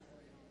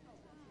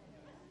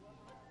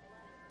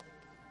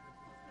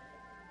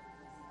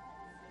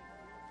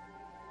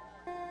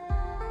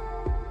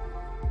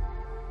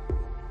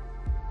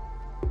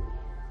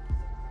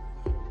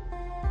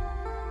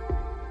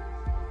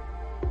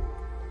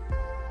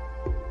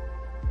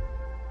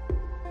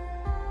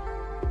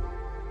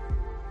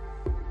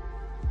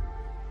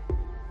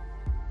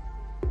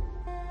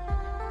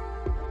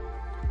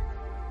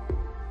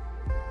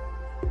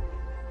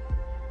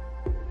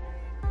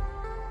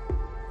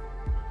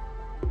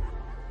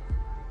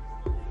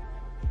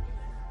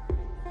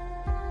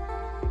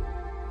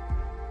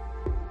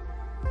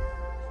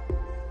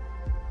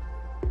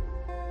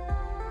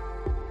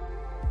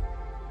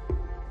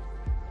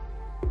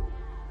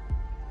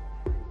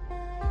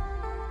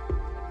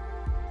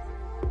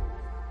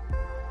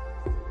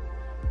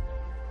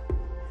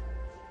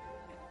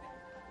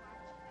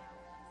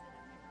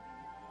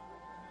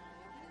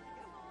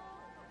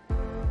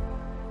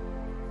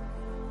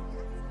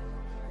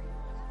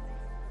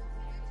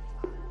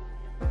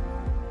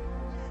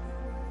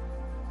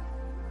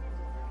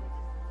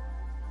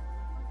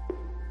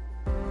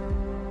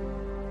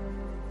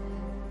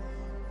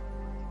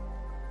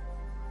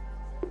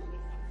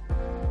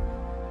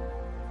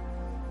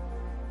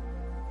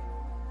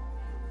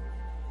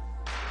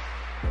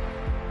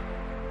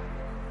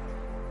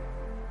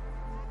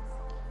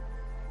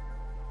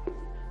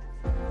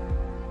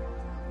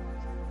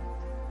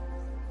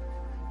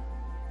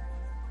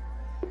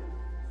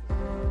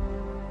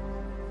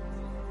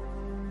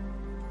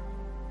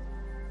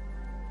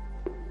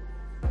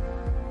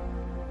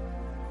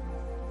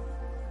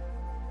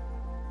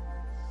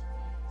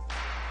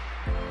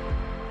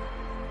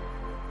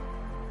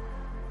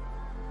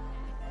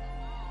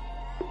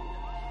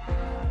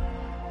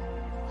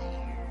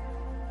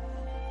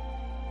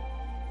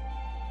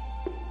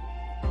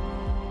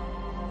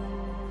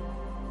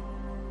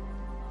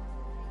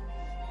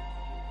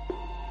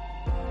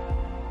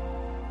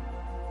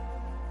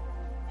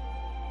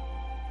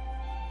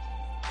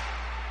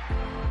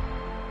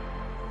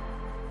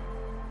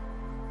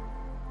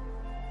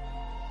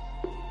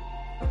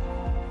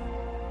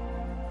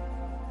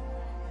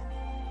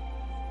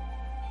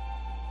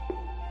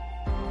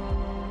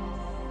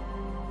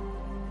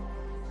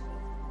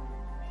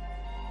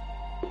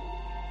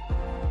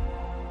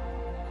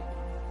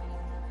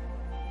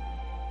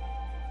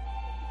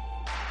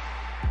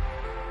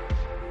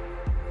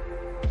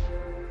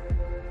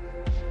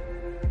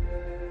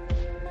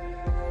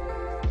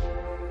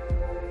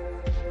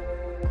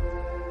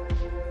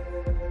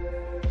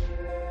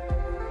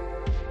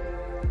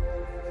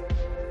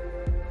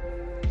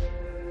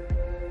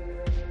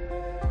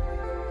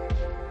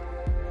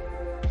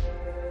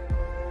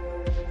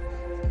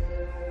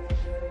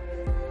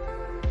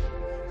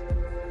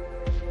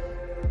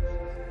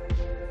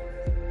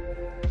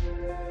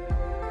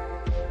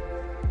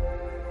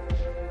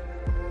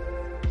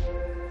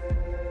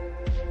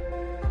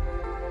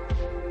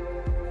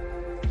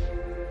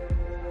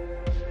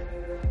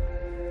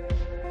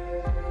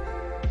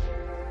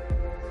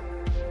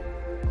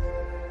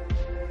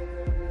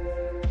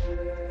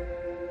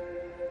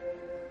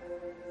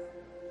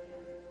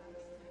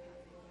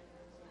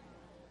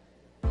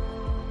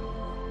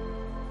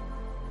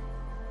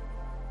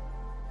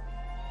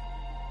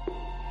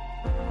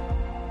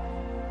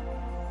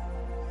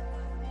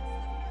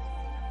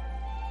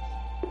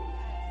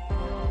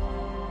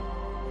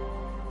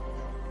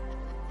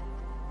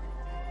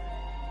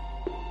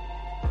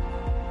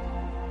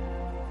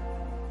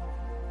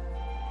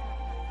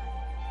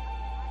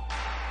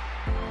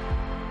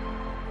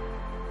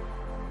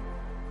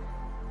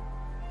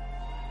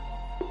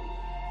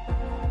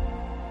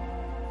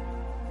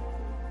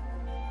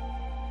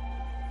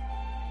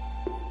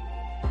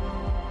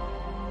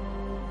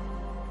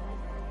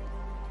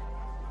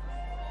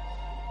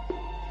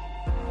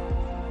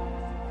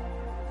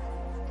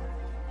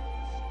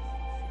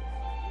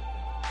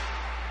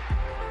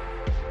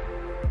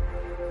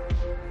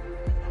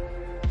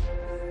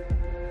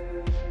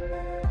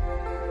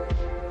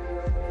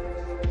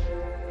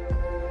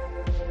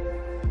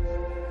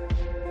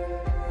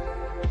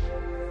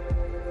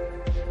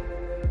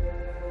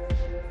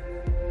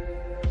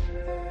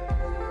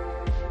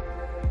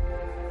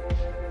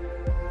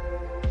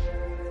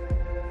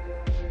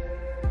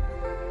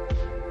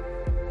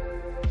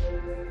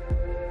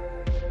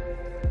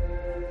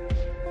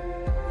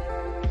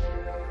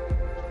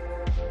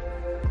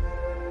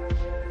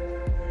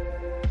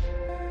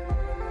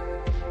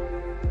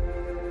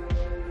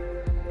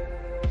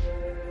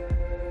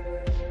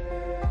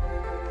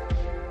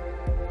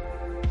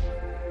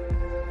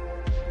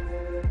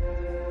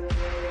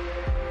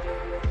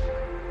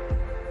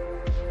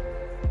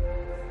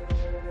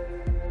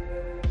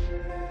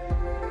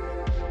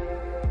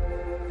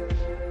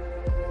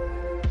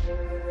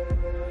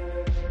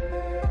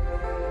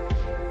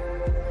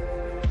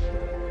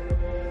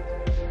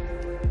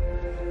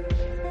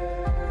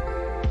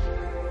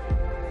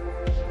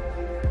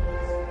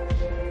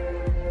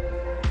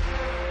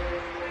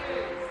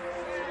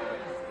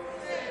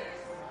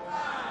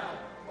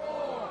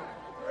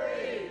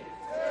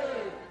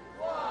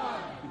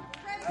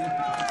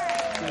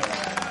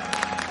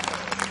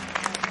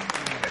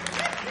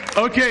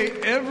Okay,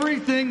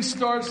 everything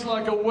starts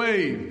like a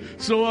wave.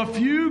 So a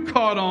few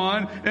caught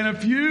on and a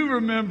few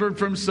remembered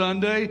from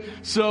Sunday.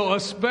 So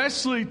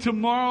especially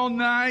tomorrow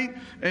night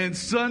and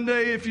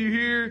Sunday, if you're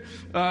here,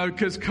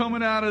 because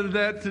coming out of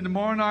that to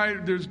tomorrow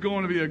night, there's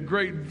going to be a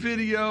great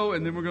video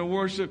and then we're going to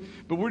worship.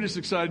 But we're just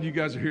excited you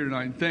guys are here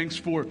tonight. And thanks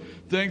for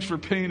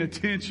paying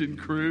attention,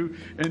 crew,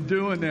 and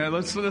doing that.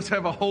 Let's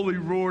have a holy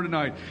roar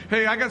tonight.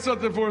 Hey, I got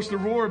something for us to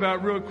roar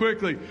about real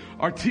quickly.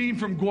 Our team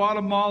from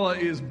Guatemala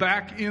is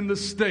back in the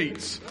States.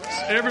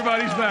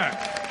 Everybody's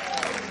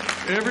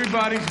back.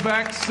 Everybody's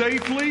back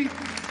safely.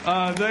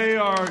 They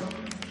are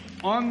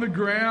on the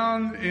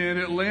ground in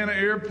Atlanta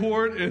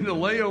Airport, and the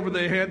layover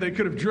they had, they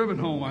could have driven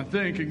home, I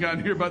think, and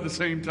gotten here about the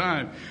same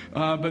time.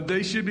 But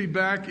they should be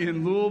back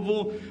in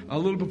Louisville a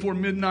little before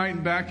midnight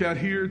and back out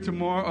here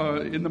tomorrow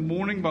in the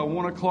morning by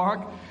 1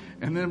 o'clock.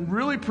 And then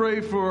really pray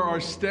for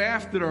our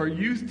staff that our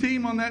youth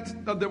team on that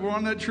were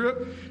on that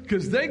trip,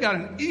 because they got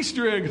an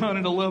Easter egg hunt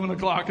at 11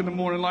 o'clock in the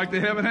morning like they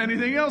haven't had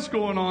anything else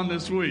going on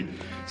this week.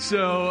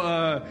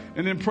 So,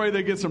 and then pray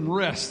they get some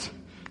rest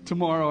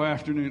tomorrow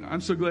afternoon. I'm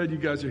so glad you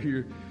guys are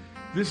here.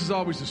 This is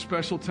always a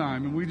special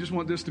time, and we just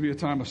want this to be a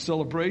time of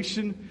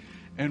celebration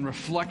and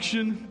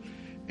reflection.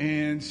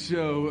 And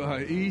so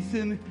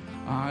Ethan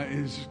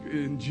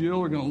and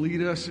Jill are going to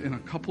lead us in a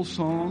couple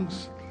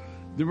songs.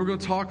 Then we're going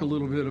to talk a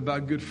little bit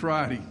about Good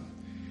Friday.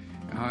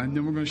 And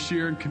then we're going to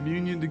share in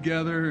communion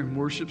together and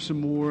worship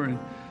some more. And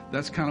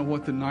that's kind of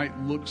what the night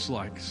looks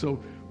like.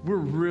 So we're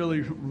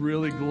really,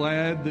 really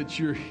glad that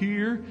you're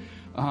here.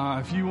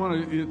 If you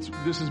want to,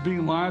 this is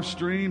being live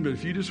streamed, but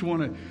if you just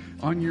want to,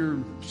 on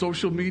your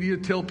social media,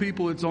 tell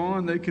people it's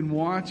on, they can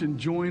watch and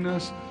join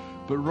us.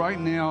 But right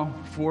now,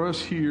 for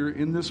us here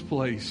in this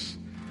place,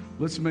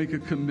 let's make a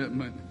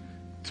commitment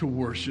to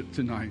worship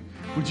tonight.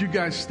 Would you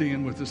guys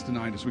stand with us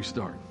tonight as we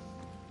start?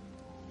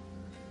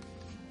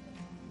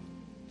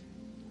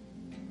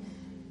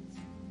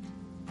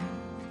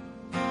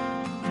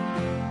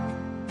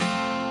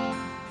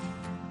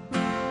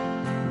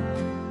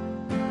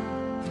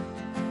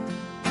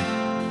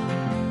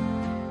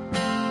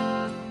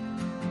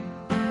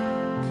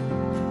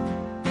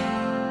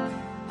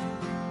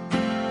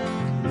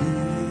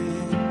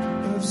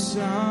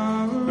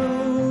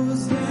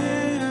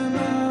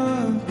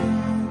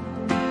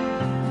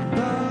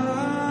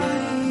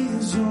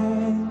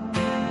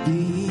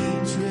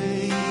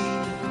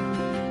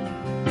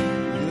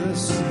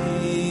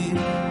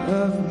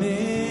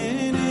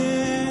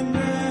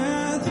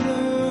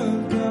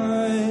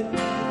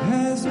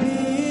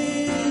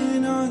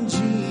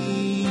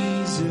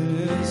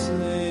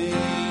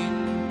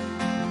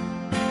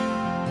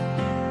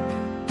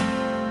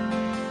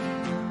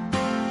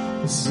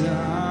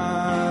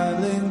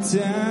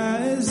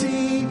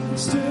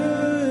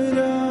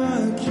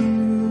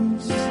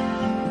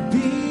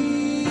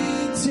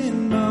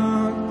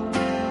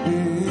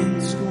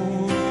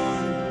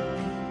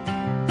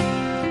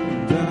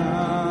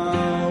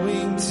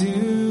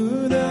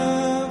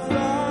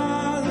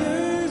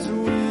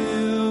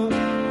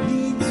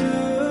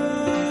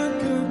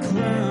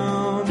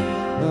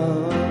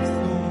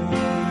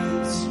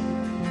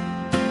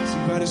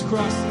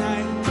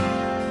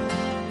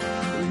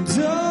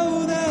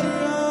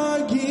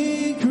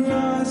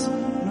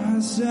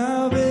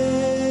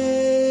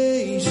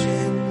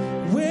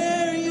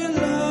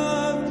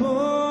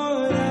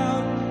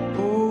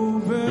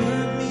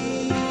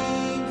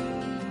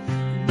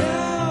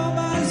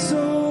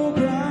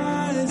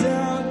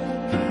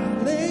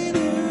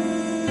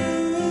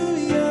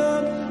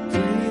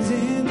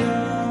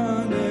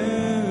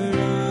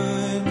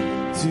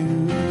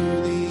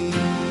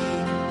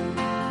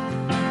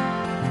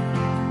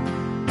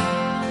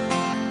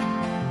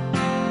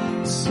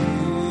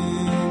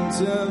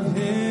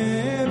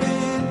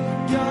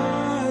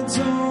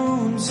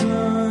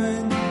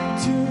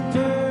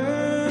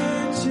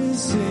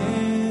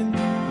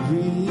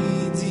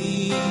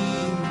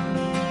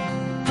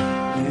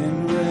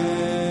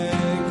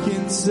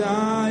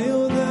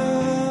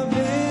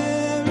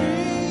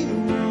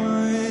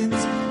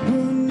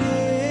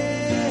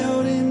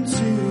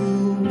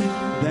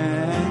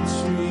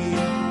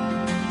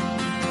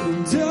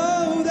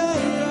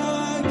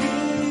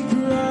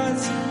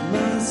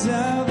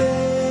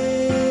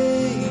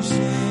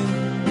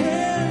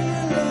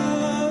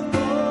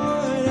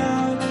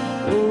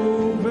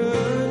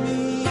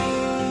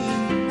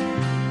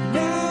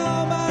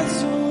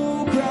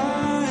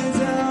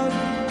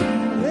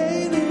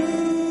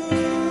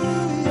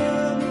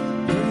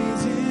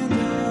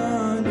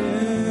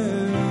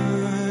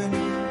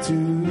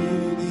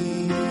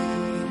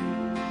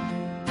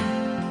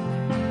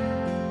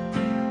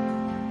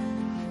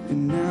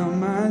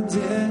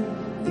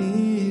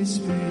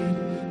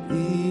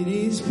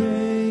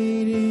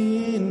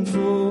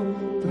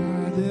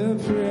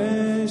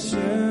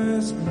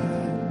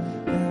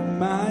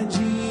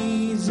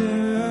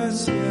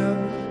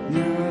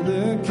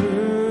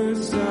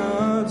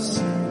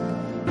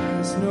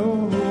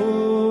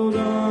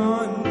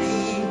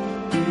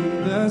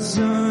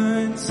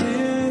 Sun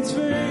sets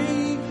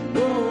free,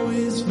 oh,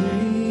 it's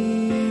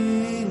free.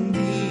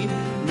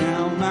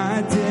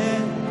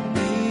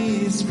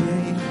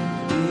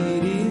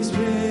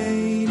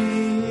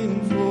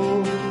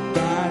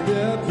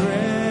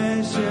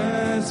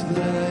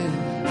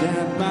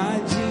 that my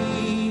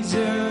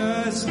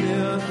Jesus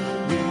nailed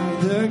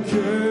the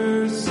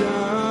curse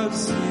of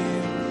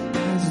sin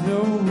has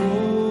no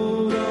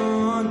hold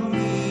on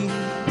me.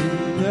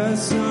 When the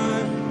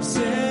sun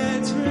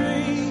sets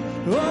free,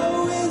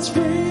 oh, it's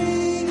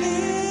free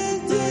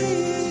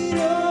indeed.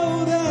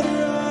 Oh, that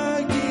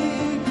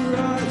rugged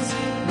cross,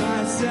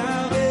 my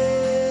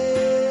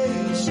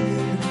salvation,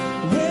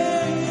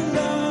 where your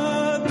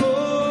love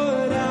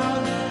poured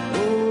out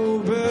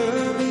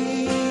over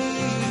me.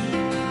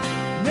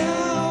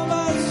 Now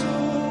my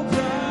soul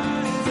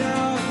cries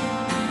out,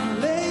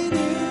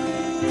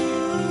 hallelujah.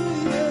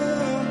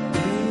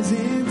 Praise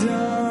and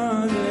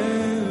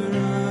honor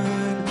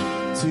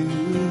unto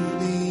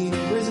thee.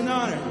 Praise and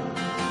honor.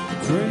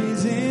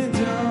 Praise and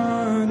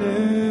honor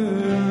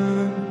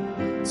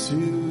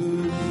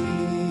unto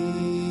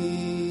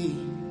thee.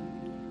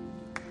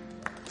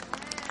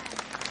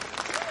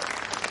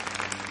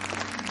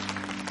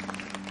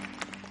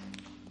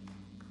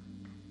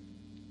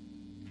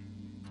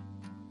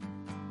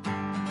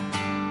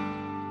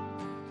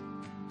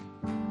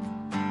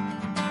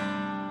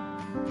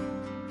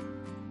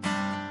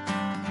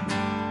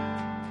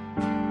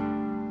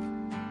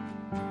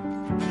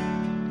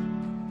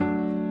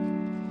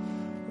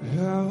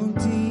 How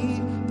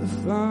deep the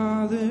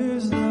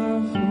Father's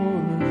love for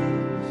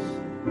us,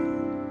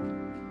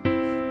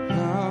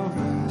 how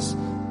vast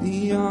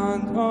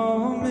beyond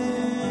all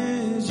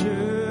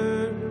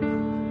measure,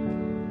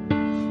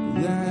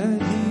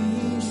 that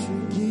He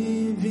should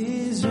give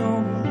His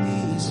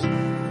only Son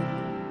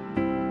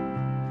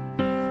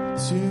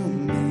to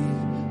me,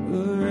 a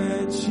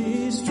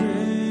wretched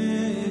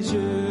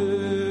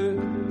treasure.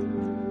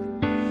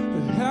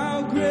 How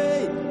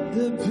great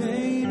the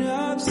pain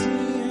of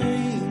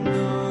seeing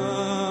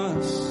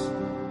us.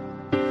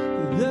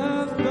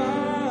 The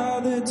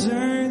Father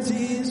turns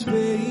His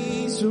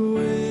face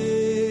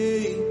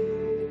away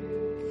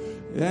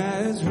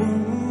as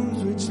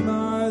wounds which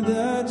mar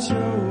the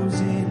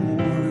chosen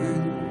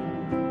one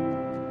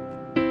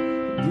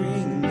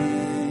bring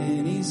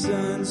many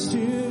sons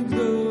to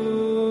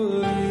glory.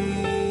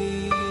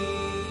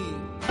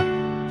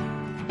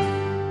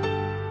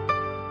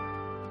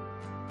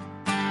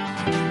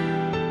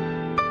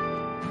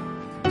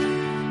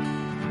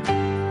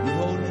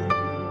 Behold Him.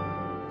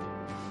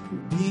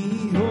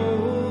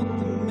 Behold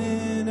the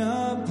man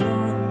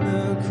upon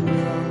the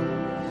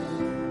cross,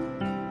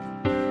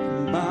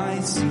 my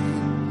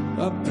sin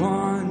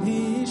upon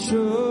His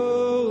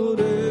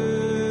shoulders.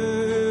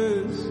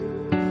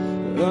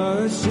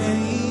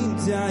 Ashamed,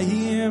 I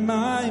hear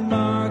my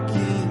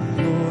mocking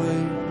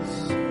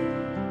voice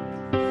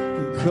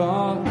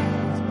call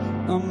out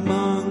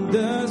among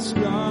the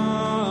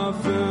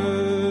scoffers.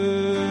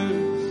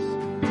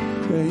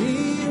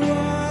 He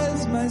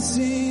was my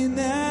sin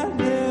that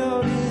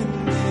held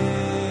Him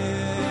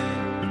there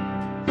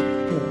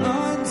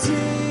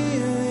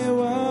until it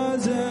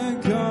was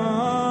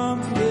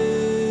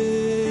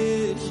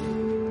accomplished.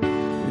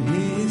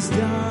 His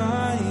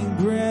dying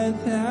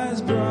breath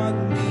has brought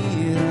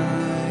me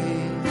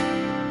life,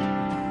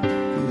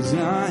 'cause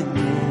I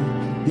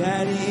know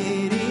that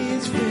it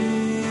is finished.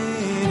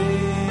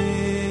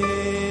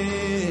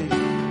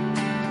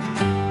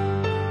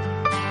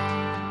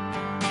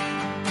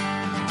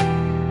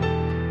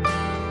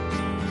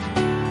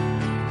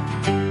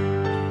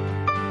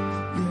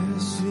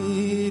 Yes,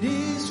 it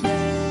is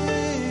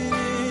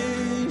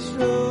finished.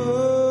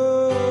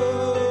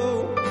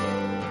 Oh,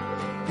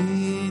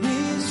 it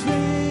is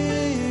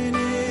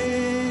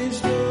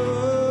finished. Oh,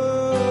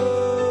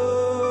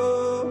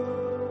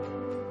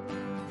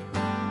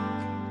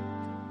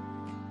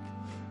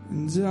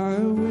 and I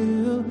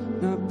will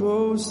not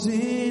boast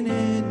in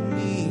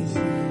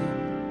anything.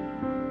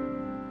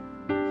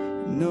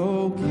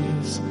 No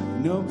gifts,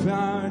 no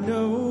power,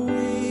 no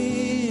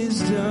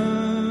wisdom,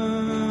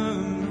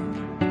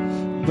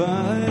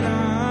 but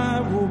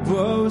I will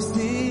boast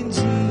in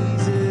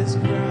Jesus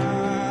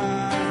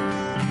Christ,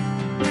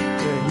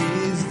 for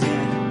His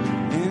death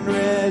and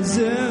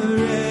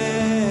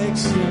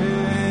resurrection.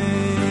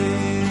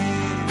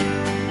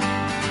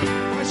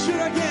 Why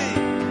should I gain?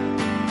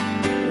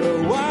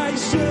 Why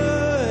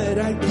should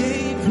I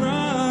gain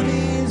from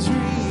His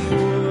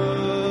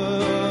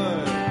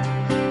reward?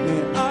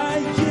 And I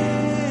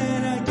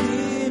cannot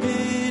give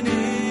an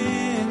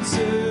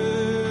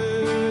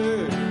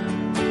answer,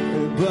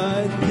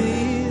 but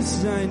this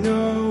I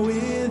know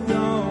with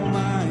all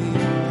my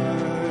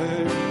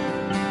heart,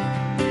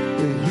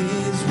 that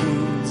His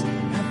wounds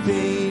have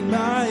paid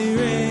my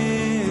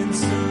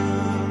ransom.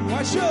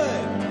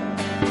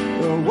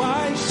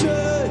 Why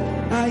should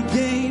I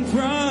gain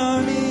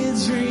from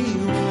His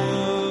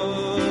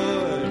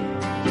reward?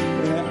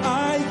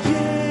 I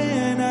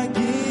cannot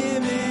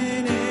give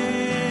an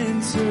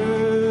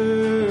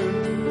answer,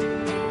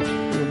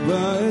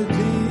 but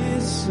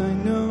this I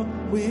know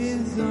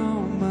with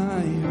all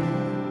my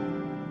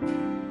heart,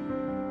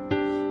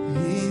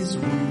 His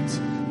wounds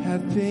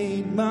have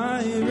paid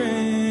my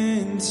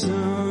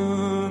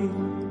ransom.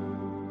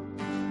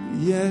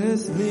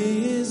 Yes,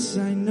 this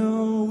I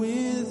know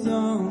with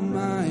all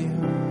my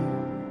heart.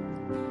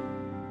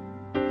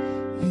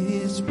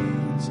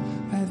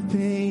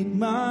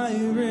 my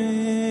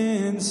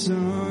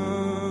ransom.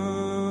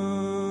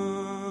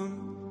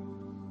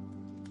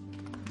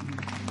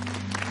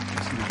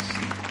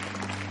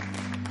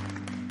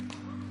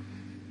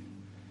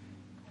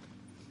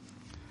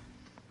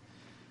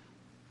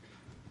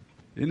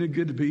 Isn't it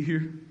good to be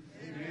here?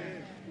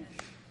 Amen.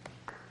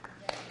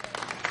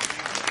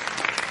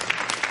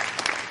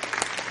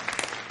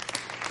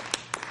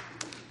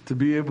 To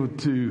be able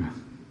to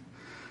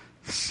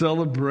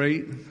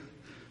celebrate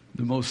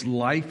the most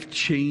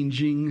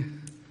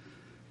life-changing,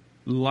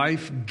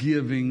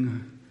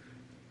 life-giving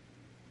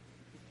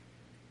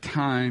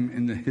time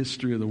in the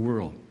history of the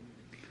world.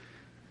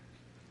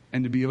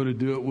 And to be able to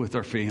do it with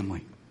our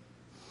family.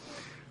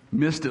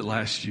 Missed it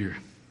last year.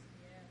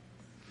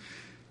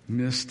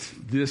 Missed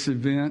this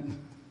event.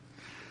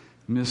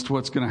 Missed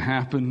what's going to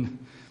happen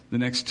the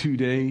next 2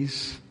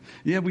 days.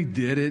 Yeah, we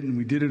did it, and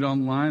we did it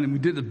online, and we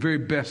did the very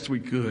best we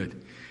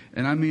could.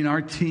 And I mean,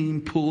 our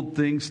team pulled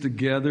things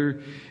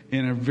together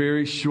in a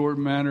very short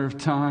matter of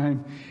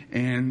time.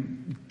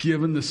 And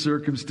given the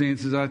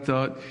circumstances, I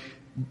thought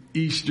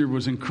Easter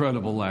was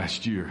incredible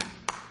last year.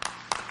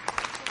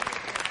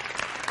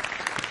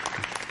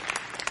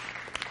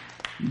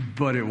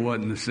 But it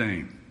wasn't the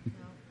same.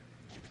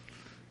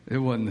 It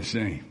wasn't the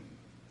same.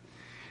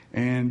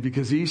 And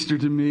because Easter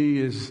to me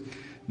is,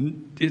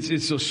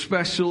 it's so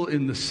special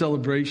in the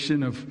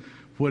celebration of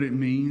what it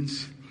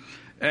means.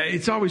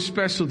 It's always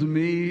special to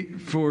me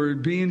for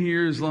being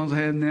here as long as I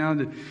have now.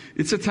 That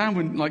it's a time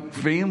when like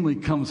family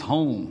comes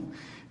home.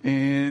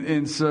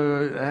 And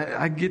so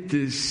I get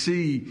to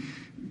see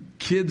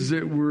kids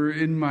that were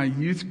in my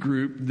youth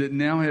group that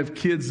now have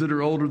kids that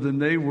are older than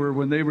they were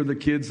when they were the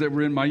kids that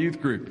were in my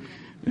youth group.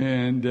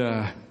 And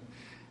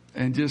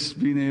just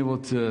being able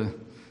to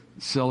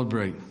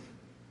celebrate.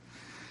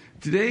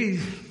 Today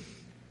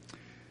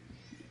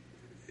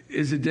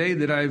is a day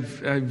that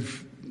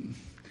I've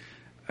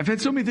had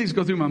so many things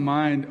go through my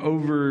mind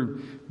over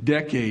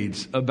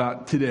decades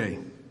about today.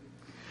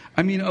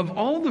 I mean, of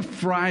all the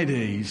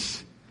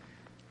Fridays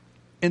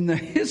in the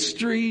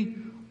history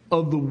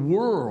of the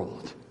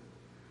world,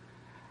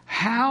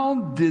 how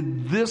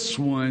did this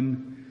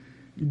one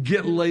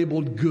get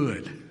labeled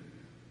good?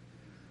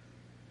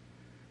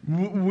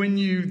 When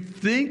you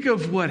think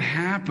of what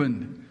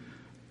happened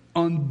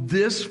on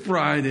this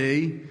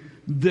Friday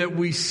that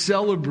we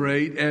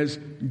celebrate as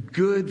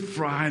Good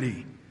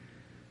Friday,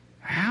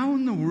 how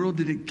in the world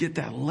did it get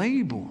that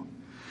label?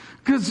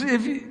 Because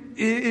if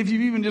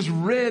you've even just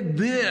read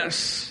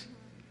this,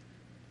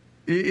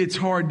 it's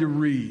hard to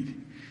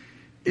read.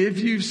 If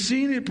you've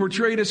seen it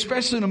portrayed,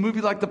 especially in a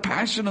movie like The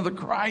Passion of the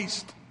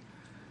Christ,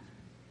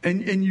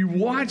 and you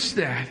watch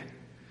that,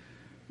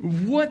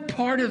 what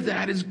part of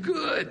that is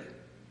good?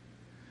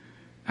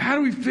 How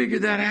do we figure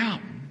that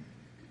out?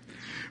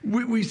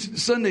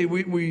 Sunday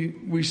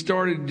we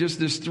started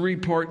just this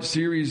 3-part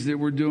series that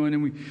we're doing,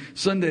 and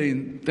Sunday,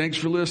 and thanks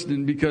for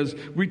listening, because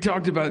we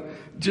talked about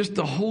just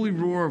the holy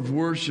roar of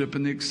worship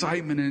and the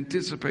excitement and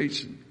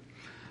anticipation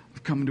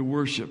of coming to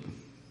worship.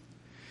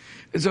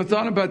 As I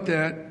thought about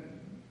that,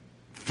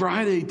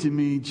 Friday to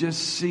me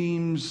just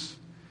seems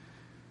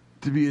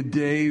to be a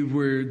day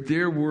where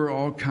there were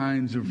all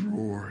kinds of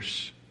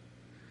roars.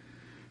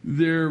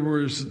 There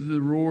was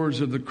the roars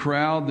of the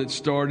crowd that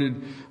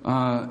started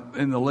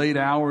in the late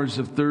hours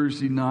of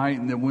Thursday night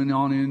and that went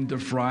on into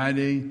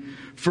Friday.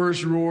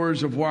 First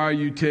roars of why are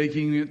you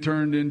taking it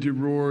turned into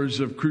roars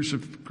of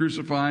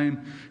crucify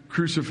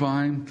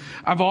him.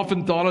 I've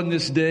often thought on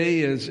this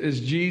day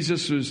as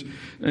Jesus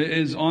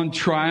is on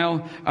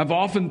trial, I've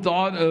often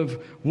thought of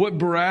what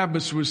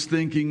Barabbas was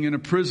thinking in a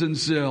prison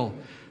cell,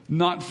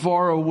 not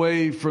far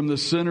away from the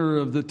center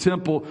of the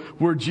temple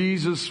where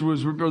Jesus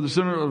was, or the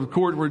center of the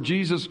court where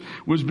Jesus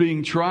was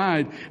being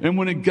tried. And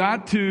when it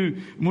got to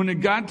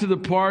the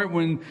part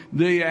when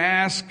they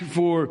asked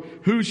for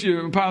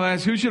Pilate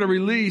asked, who should I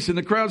release? And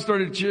the crowd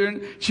started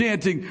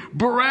chanting,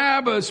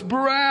 Barabbas,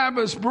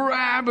 Barabbas,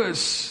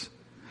 Barabbas.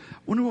 I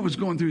wonder what was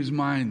going through his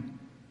mind,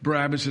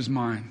 Barabbas'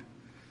 mind.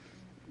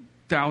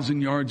 1,000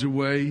 yards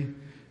away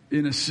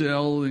in a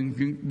cell,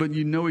 but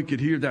you know he could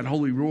hear that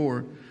holy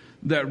roar.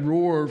 That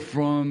roar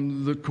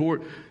from the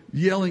court,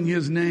 yelling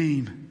his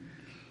name.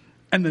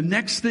 And the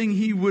next thing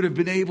he would have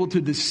been able to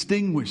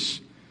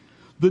distinguish,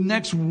 the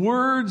next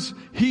words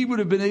he would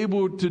have been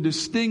able to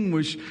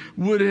distinguish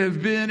would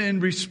have been in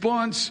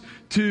response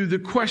to the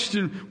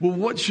question, well,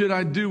 what should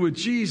I do with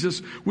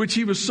Jesus? Which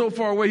he was so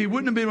far away, he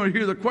wouldn't have been able to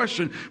hear the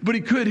question, but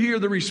he could hear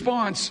the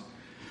response.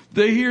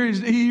 He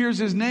hears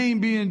his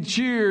name being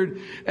cheered,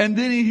 and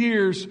then he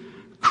hears,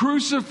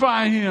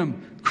 crucify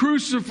him,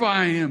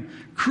 crucify him,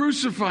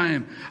 crucify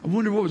him. I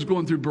wonder what was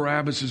going through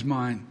Barabbas'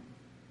 mind.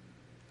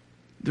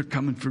 They're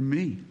coming for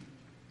me.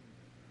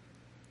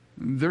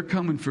 They're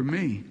coming for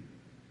me.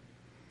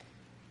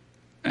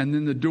 And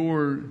then the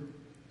door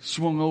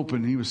swung open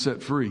and he was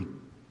set free.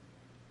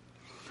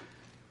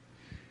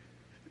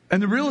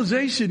 And the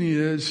realization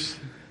is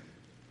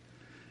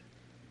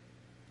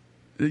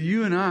that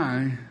you and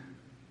I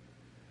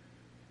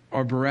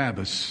are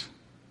Barabbas.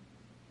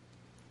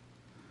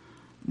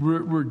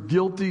 We're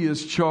guilty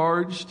as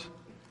charged.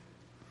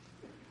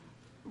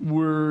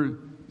 We're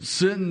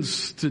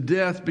sentenced to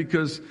death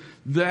because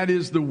that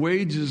is the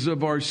wages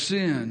of our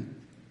sin.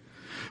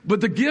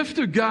 But the gift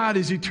of God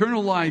is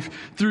eternal life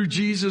through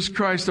Jesus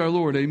Christ our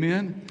Lord.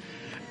 Amen?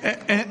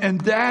 And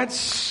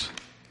that's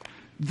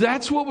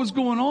what was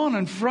going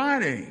on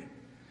Friday.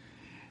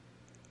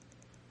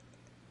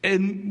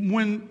 And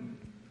when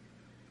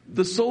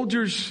the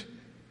soldiers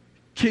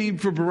came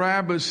for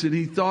Barabbas and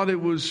he thought it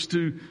was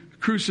to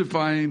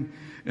crucify him,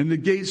 and the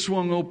gate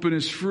swung open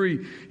as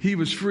free, he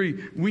was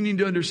free. We need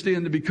to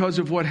understand that because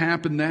of what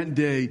happened that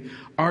day,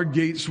 our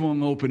gate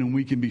swung open and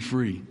we can be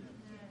free.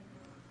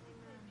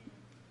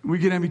 We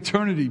can have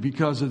eternity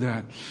because of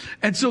that.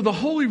 And so the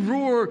holy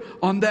roar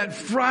on that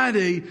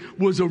Friday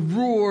was a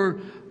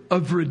roar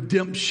of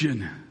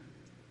redemption.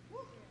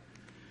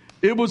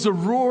 It was a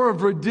roar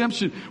of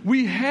redemption.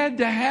 We had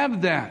to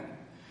have that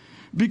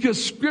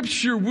because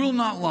Scripture will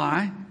not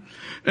lie.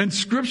 And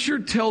Scripture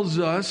tells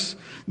us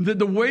that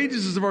the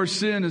wages of our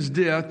sin is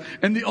death.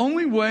 And the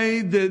only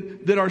way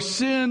that our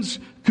sins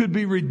could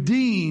be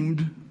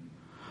redeemed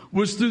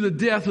was through the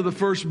death of the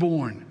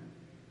firstborn.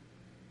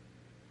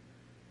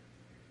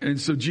 And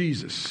so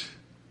Jesus,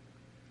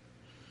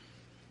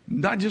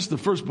 not just the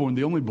firstborn,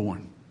 the only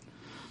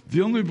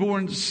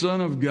born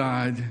Son of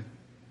God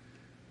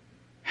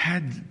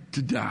had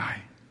to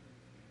die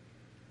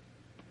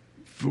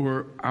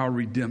for our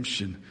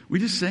redemption. We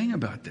just sang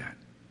about that.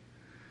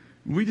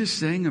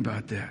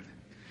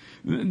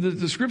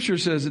 The Scripture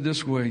says it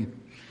this way. It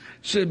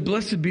said,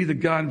 "Blessed be the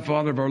God and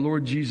Father of our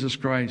Lord Jesus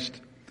Christ,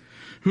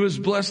 who has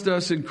blessed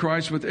us in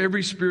Christ with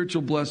every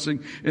spiritual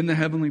blessing in the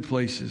heavenly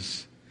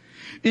places.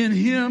 In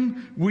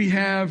Him we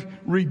have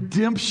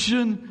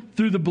redemption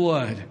through the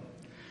blood,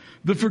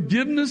 the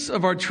forgiveness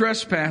of our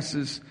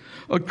trespasses,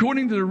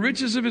 according to the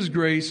riches of His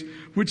grace,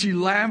 which He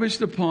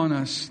lavished upon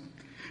us,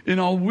 in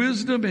all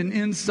wisdom and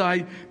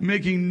insight,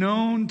 making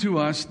known to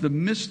us the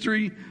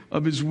mystery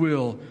of His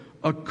will,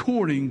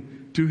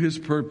 according to His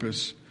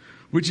purpose,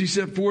 which He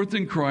set forth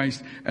in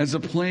Christ as a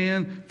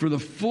plan for the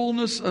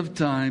fullness of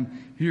time,"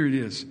 here it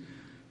is,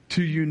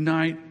 "to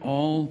unite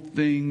all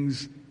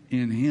things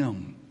in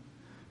Him,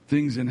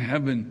 things in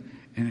heaven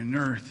and in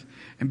earth."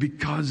 And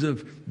because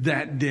of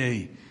that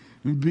day,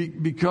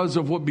 because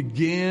of what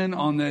began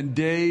on that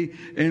day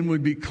and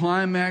would be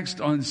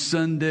climaxed on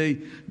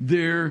Sunday,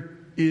 there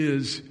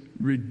is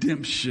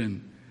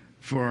redemption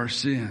for our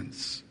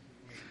sins.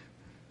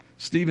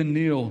 Stephen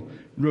Neal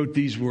wrote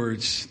these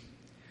words.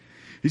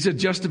 He said,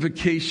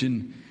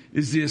 "Justification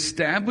is the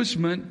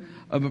establishment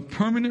of a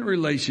permanent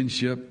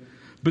relationship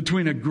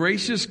between a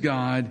gracious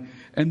God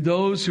and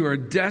those who are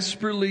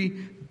desperately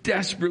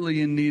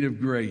in need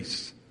of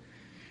grace.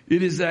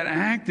 It is that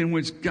act in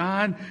which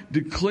God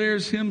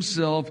declares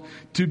Himself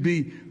to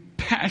be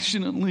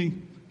passionately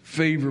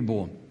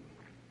favorable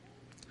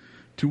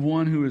to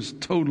one who is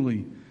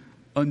totally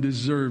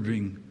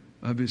undeserving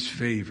of His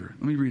favor."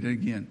 Let me read it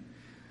again.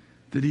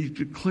 That He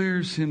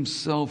declares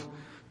Himself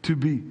to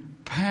be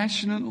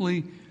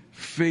passionately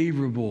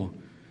favorable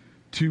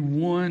to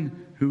one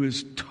who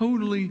is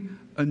totally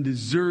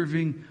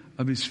undeserving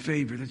of His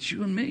favor. That's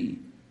you and me.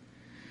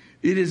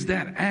 It is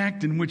that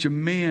act in which a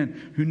man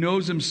who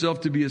knows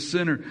himself to be a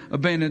sinner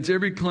abandons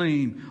every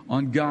claim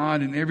on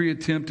God and every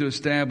attempt to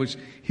establish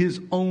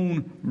his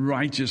own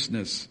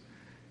righteousness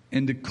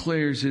and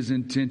declares his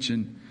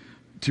intention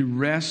to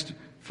rest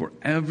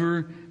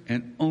forever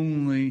and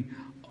only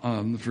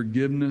on the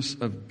forgiveness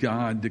of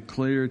God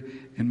declared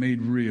and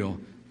made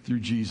real through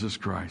Jesus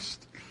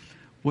Christ.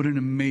 What an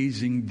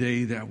amazing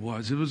day that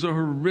was. It was a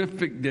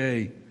horrific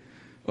day.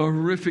 A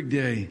horrific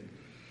day.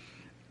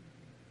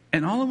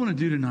 And all I want to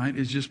do tonight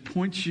is just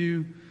point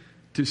you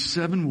to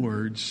 7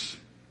 words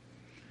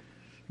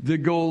that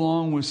go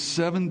along with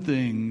 7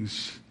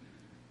 things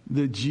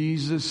that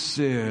Jesus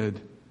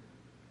said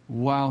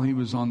while He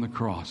was on the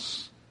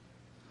cross.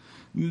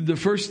 The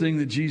first thing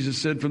that Jesus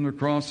said from the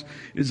cross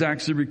is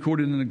actually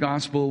recorded in the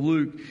Gospel of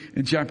Luke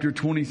in chapter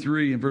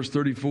 23 and verse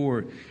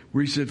 34,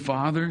 where He said,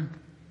 "Father,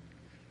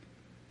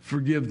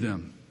 forgive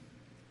them,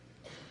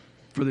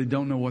 for they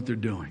don't know what they're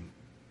doing."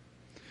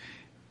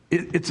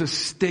 It's a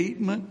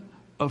statement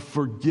of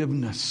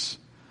forgiveness.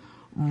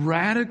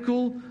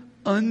 Radical,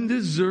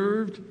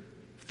 undeserved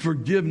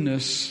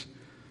forgiveness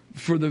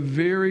for the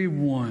very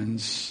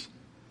ones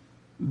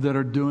that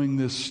are doing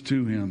this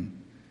to Him.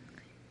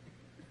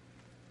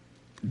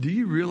 Do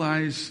you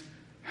realize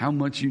how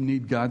much you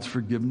need God's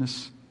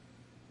forgiveness?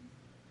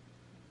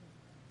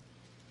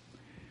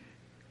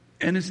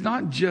 And it's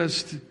not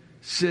just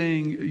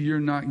saying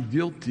you're not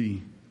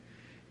guilty.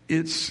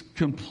 It's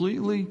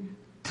completely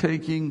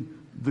taking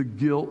the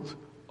guilt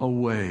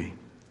away.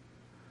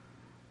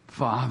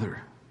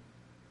 Father,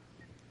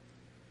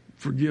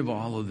 forgive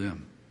all of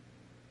them,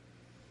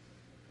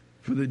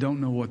 for they don't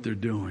know what they're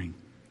doing.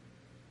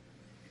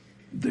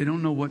 They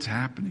don't know what's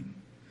happening.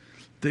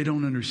 They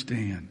don't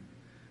understand.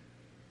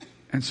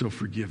 And so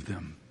forgive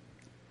them.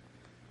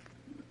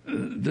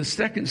 the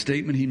second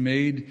statement he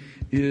made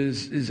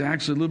is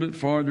actually a little bit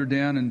farther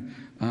down in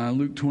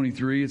Luke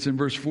 23. It's in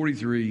verse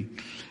 43.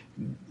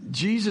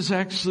 Jesus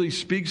actually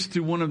speaks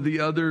to one of the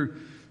other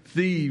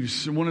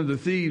thieves, one of the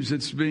thieves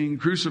that's being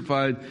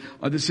crucified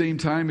at the same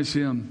time as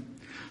him.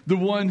 The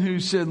one who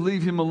said,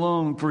 "Leave him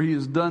alone, for he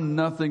has done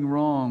nothing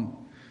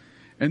wrong."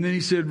 And then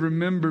he said,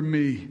 "Remember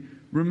me,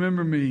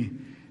 remember me."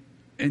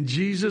 And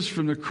Jesus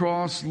from the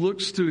cross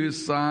looks to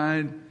his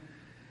side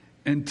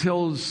and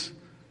tells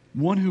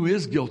one who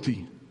is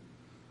guilty,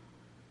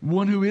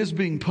 one who is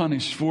being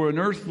punished for an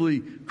earthly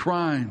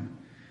crime.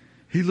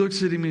 He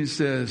looks at him and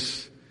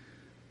says,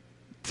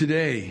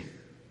 "Today,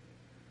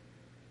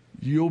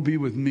 you'll be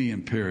with me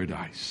in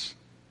paradise."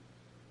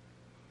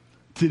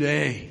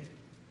 Today.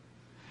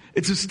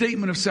 It's a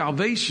statement of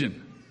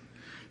salvation.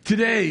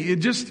 Today,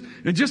 in just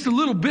a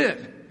little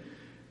bit,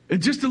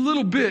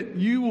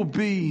 you will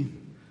be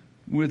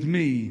with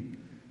me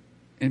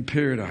in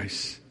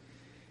paradise.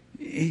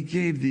 He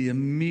gave the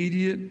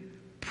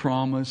immediate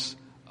promise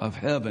of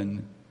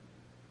heaven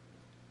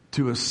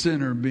to a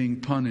sinner being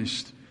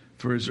punished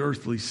for his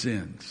earthly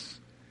sins.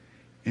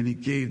 And he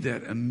gave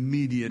that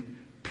immediate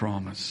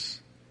promise.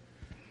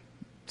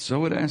 So I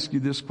would ask you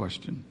this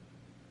question.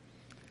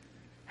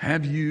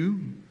 Have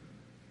you,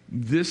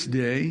 this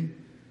day,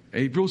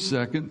 April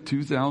 2nd,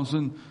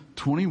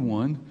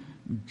 2021,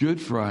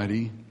 Good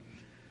Friday,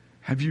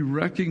 have you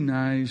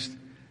recognized,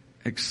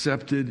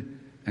 accepted,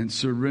 and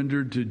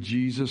surrendered to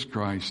Jesus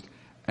Christ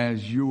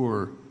as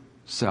your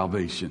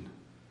salvation?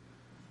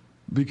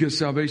 Because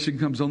salvation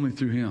comes only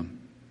through Him.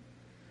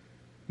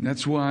 And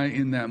that's why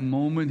in that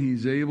moment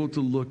He's able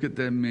to look at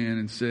that man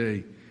and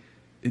say,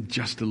 in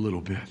just a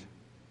little bit,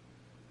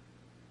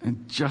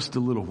 in just a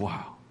little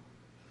while,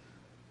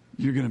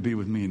 you're going to be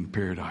with me in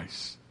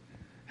paradise.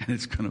 And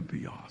it's going to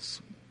be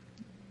awesome.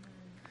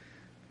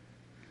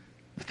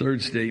 The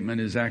third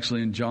statement is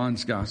actually in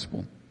John's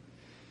Gospel.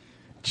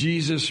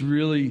 Jesus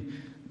really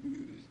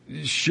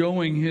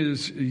showing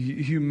His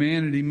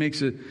humanity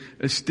makes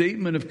a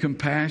statement of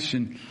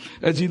compassion.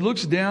 As He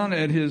looks down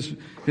at his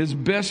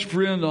best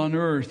friend on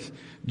earth,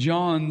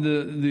 John,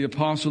 the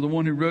apostle, the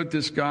one who wrote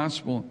this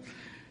gospel.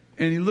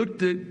 And He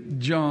looked at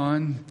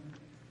John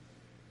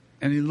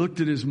and He looked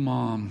at his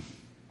mom.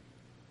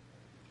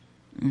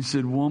 And He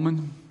said,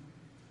 "Woman,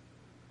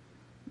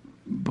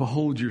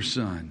 behold your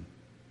son.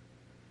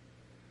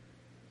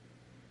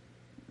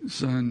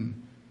 Son,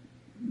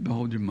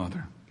 behold your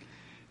mother."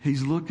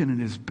 He's looking at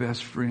his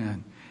best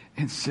friend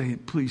and saying,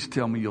 "Please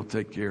tell me you'll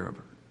take care of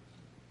her.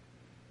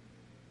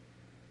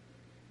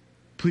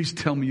 Please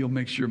tell me you'll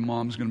make sure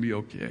mom's going to be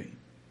okay.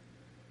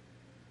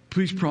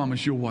 Please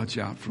promise you'll watch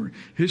out for her."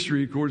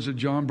 History records that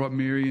John brought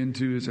Mary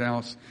into his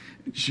house.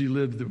 She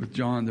lived with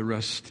John the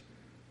rest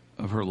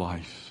of her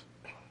life.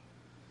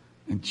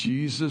 And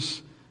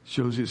Jesus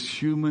shows His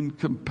human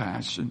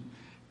compassion,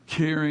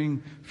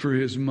 caring for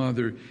His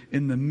mother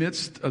in the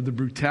midst of the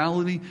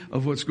brutality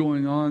of what's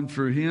going on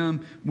for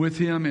him, with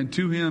him, and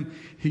to him.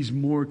 He's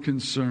more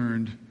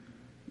concerned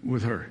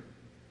with her.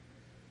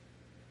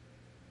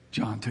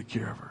 "John, take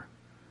care of her.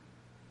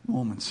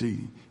 Woman,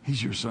 see,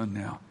 he's your son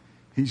now.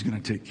 He's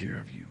going to take care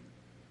of you."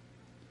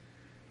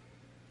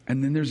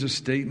 And then there's a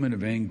statement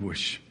of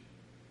anguish.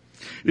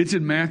 It's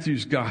in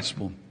Matthew's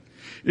Gospel.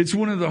 It's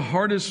one of the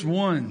hardest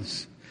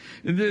ones.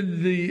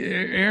 The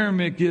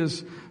Aramaic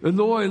is,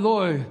 "Eloi,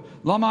 Eloi,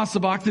 lama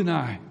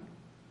sabachthani."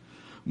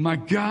 My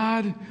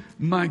God,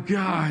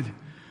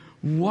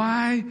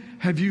 why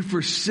have you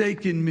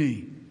forsaken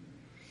me?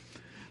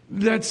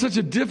 That's such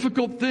a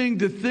difficult thing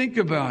to think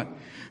about.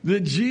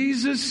 That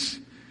Jesus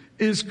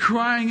is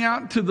crying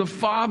out to the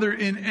Father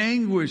in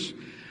anguish.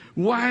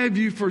 Why have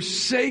you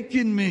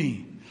forsaken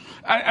me?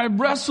 I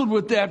wrestled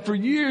with that for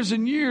years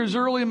and years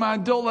early in my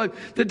adult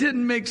life. That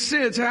didn't make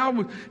sense.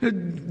 How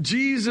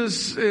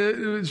Jesus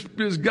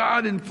is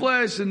God in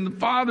flesh and the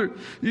Father,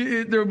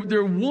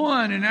 they're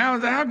one. And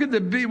how could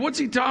that be? What's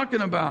He talking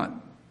about?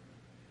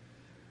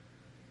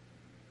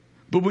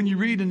 But when you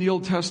read in the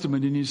Old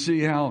Testament and you see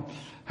how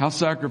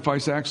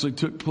sacrifice actually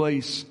took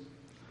place,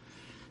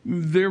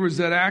 there was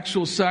that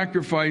actual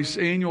sacrifice,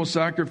 annual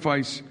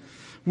sacrifice,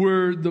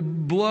 where the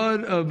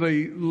blood of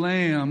a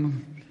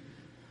lamb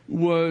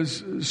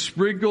was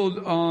sprinkled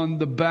on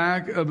the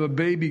back of a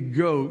baby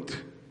goat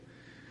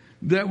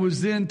that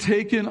was then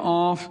taken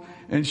off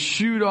and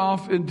shooed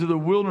off into the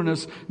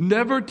wilderness,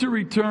 never to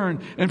return,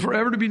 and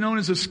forever to be known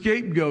as a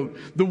scapegoat,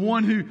 the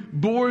one who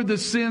bore the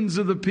sins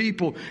of the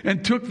people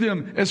and took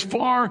them as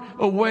far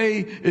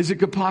away as it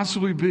could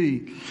possibly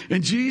be.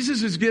 And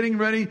Jesus is getting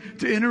ready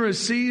to enter a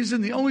season,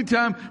 the only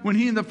time when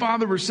He and the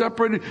Father were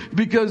separated,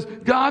 because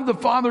God the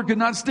Father could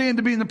not stand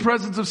to be in the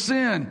presence of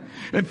sin.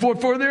 And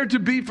for there to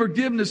be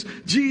forgiveness,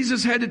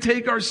 Jesus had to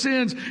take our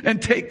sins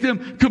and take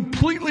them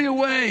completely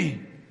away,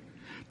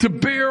 to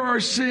bear our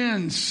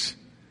sins.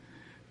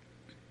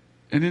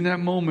 And in that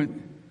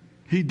moment,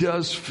 He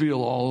does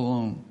feel all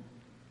alone.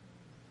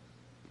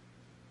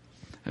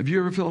 Have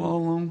you ever felt all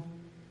alone?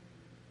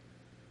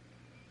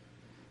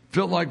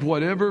 Felt like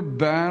whatever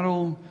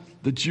battle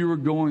that you are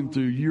going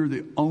through, you're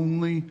the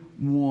only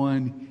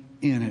one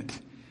in it,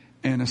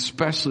 and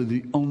especially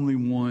the only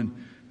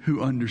one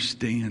who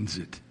understands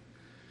it.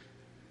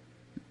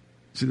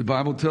 See, the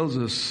Bible tells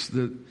us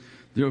that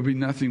there will be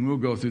nothing we'll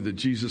go through that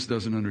Jesus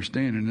doesn't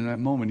understand. And in that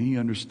moment, he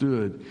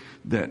understood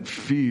that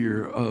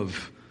fear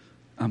of,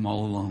 I'm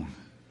all alone.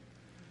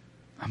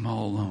 I'm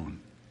all alone.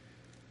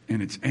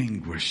 And it's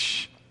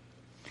anguish.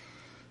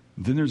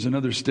 Then there's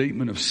another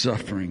statement of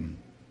suffering.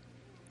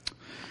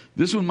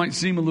 This one might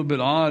seem a little bit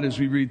odd as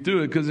we read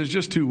through it because it's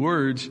just 2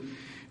 words.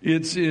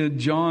 It's in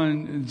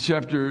John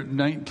chapter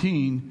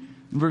 19,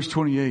 verse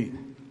 28.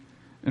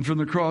 And from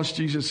the cross,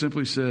 Jesus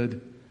simply said,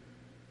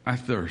 I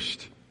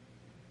thirst.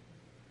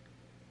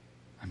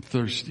 I'm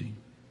thirsty.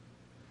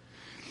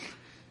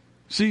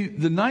 See,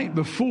 the night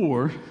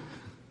before,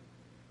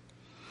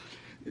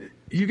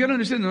 you got to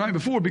understand the night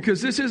before,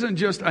 because this isn't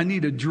just, I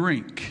need a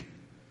drink.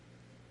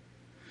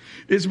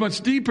 It's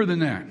much deeper than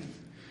that.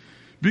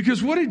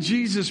 Because what did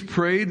Jesus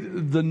pray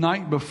the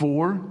night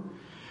before?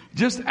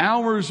 Just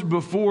hours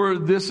before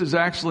this is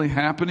actually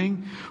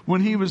happening, when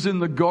he was in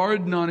the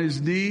garden on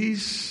his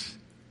knees,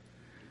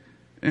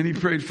 and he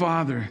prayed,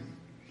 Father,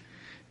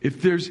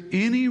 if there's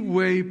any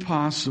way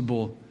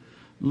possible,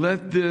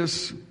 let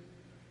this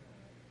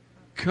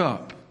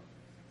cup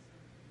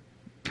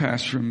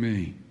pass from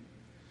me.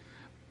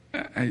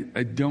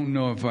 I don't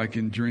know if I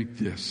can drink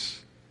this.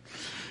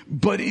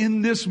 But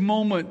in this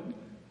moment,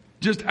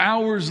 just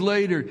hours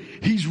later,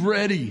 he's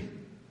ready.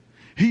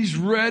 He's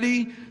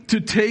ready to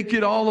take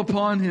it all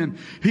upon him.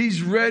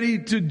 He's ready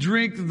to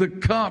drink the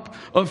cup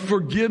of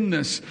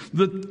forgiveness,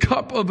 the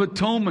cup of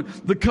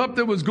atonement, the cup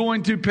that was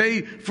going to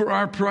pay for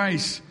our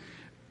price.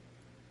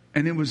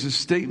 And it was a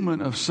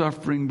statement of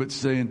suffering, but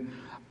saying,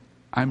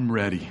 I'm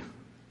ready.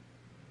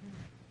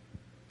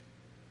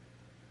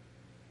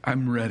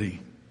 I'm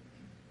ready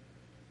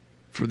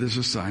for this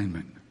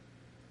assignment,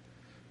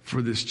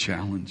 for this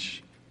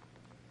challenge.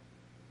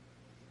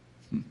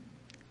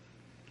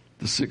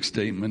 The 6th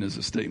statement is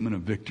a statement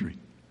of victory.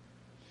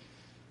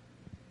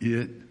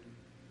 It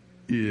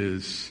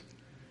is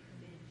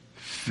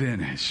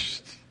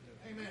finished.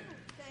 Amen.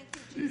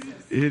 Thank you, Jesus.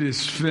 It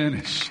is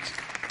finished.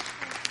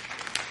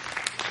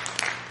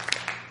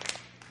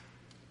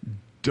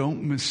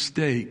 Don't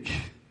mistake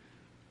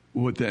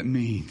what that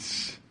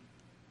means.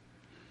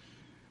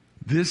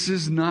 This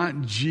is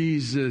not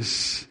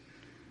Jesus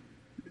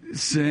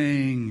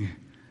saying,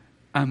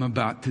 I'm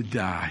about to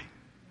die.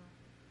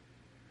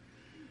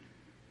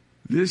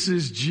 This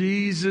is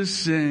Jesus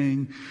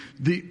saying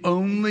the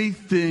only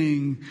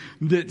thing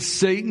that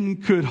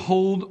Satan could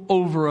hold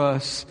over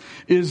us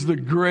is the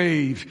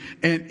grave,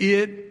 and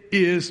it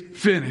is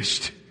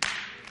finished.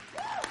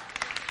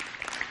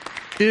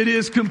 It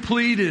is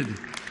completed.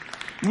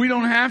 We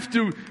don't have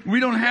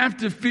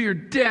to fear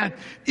death.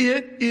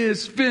 It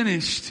is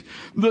finished.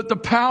 The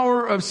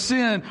power of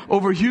sin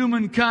over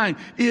humankind,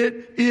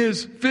 it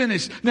is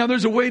finished. Now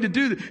there's a way to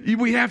do that.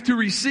 We have to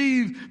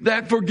receive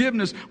that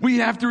forgiveness. We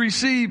have to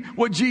receive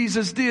what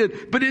Jesus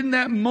did. But in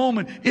that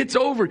moment, it's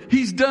over.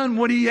 He's done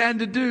what he had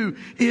to do.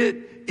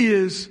 It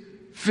is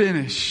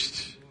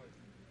finished.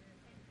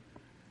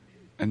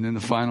 And then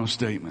the final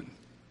statement.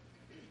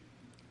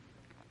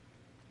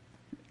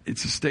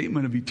 It's a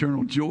statement of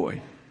eternal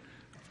joy.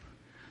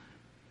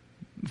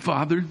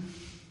 Father,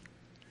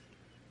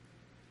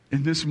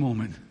 in this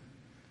moment,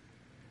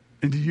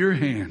 into your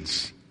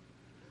hands,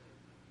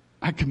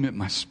 I commit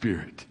my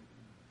spirit.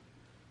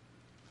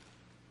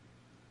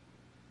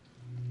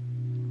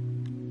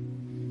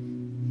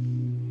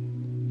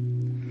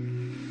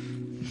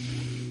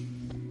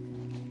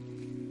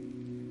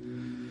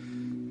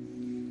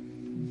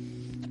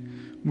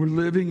 We're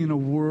living in a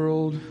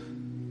world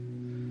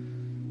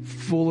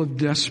full of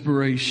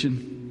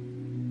desperation.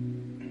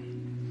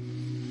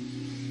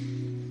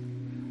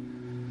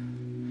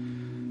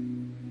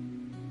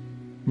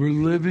 We're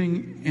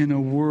living in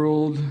a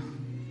world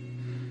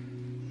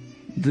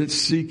that's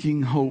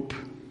seeking hope.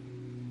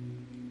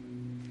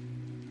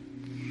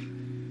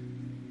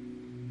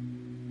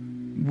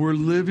 We're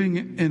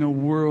living in a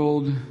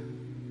world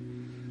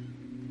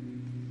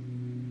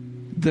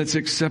that's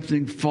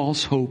accepting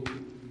false hope.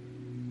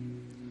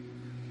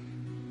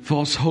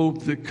 False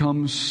hope that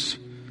comes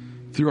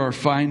through our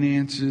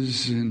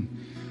finances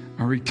and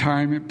our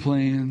retirement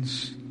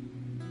plans.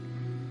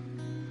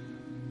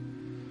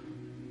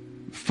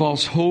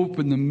 False hope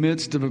in the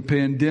midst of a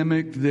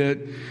pandemic that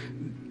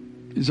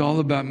is all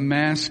about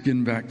masks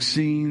and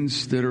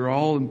vaccines that are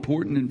all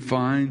important and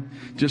fine,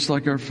 just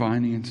like our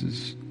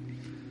finances.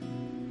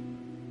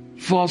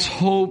 False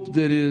hope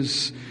that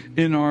is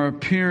in our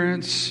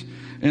appearance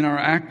and our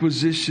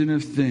acquisition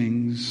of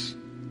things.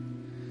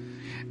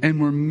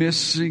 And we're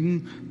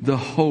missing the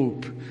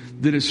hope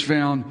that is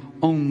found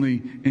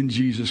only in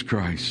Jesus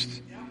Christ.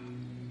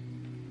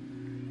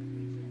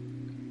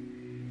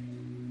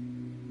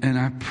 And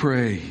I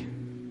pray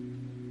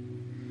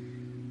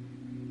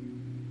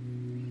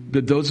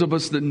that those of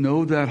us that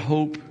know that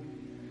hope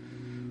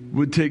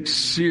would take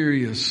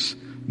serious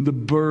the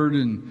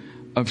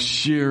burden of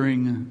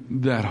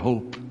sharing that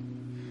hope.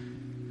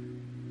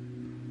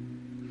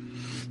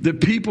 That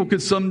people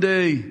could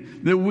someday,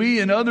 that we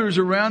and others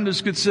around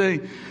us could say,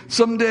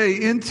 someday,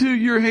 into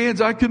your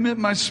hands I commit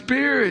my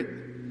spirit.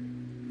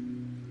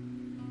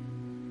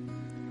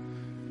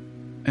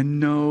 And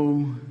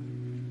know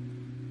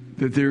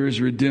that there is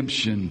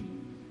redemption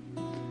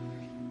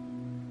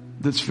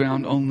that's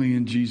found only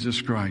in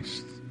Jesus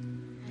Christ.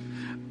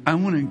 I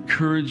want to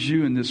encourage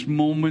you in this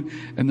moment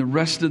and the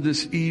rest of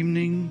this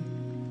evening.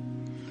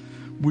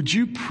 Would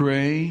you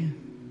pray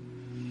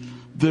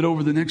that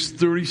over the next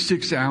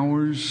 36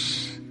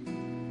 hours,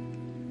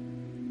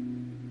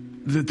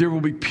 that there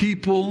will be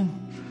people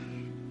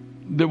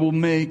that will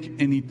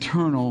make an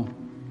eternal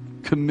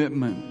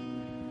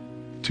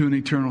commitment to an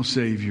eternal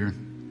Savior.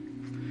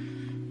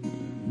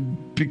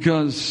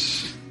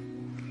 Because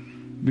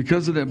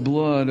of that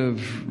blood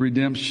of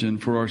redemption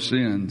for our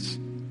sins,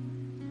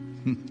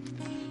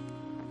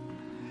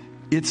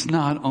 it's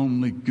not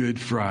only Good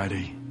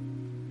Friday,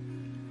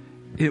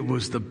 it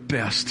was the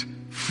best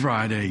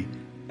Friday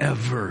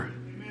ever.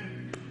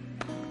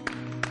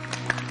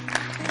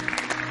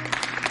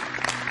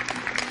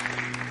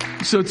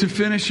 So to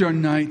finish our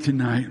night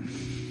tonight,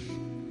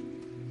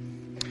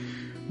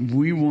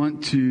 we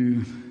want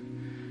to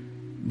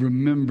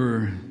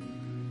remember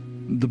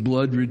the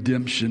blood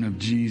redemption of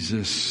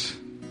Jesus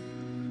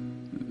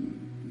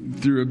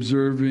through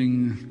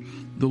observing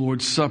the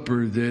Lord's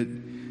Supper that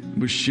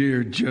was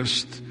shared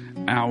just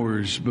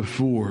hours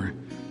before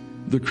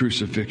the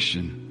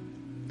crucifixion.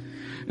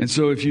 And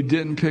so if you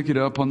didn't pick it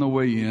up on the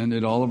way in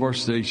at all of our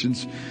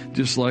stations,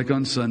 just like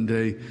on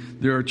Sunday,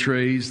 there are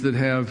trays that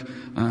have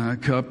a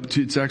cup.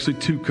 It's actually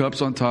 2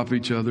 cups on top of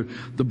each other.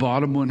 The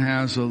bottom one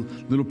has a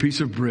little piece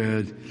of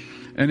bread.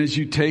 And as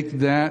you take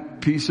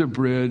that piece of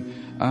bread,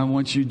 I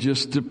want you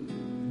just to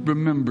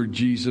remember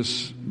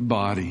Jesus'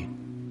 body.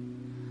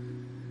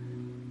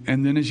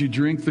 And then as you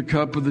drink the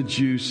cup of the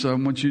juice, I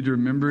want you to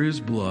remember his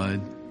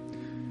blood.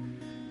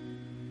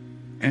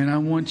 And I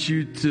want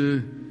you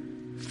to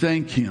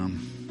thank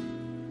him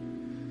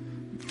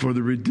for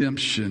the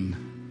redemption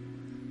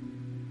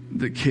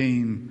that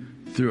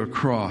came through a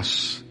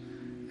cross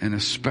and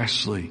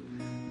especially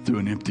through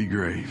an empty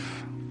grave.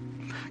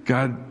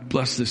 God,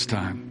 bless this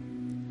time.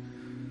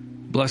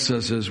 Bless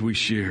us as we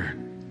share.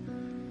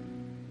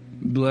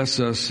 Bless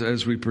us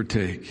as we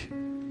partake.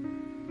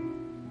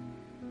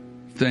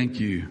 Thank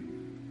you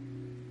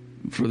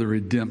for the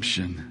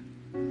redemption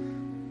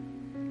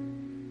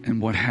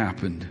and what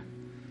happened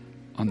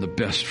on the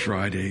best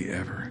Friday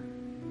ever.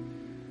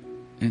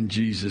 In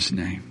Jesus'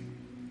 name,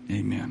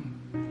 amen.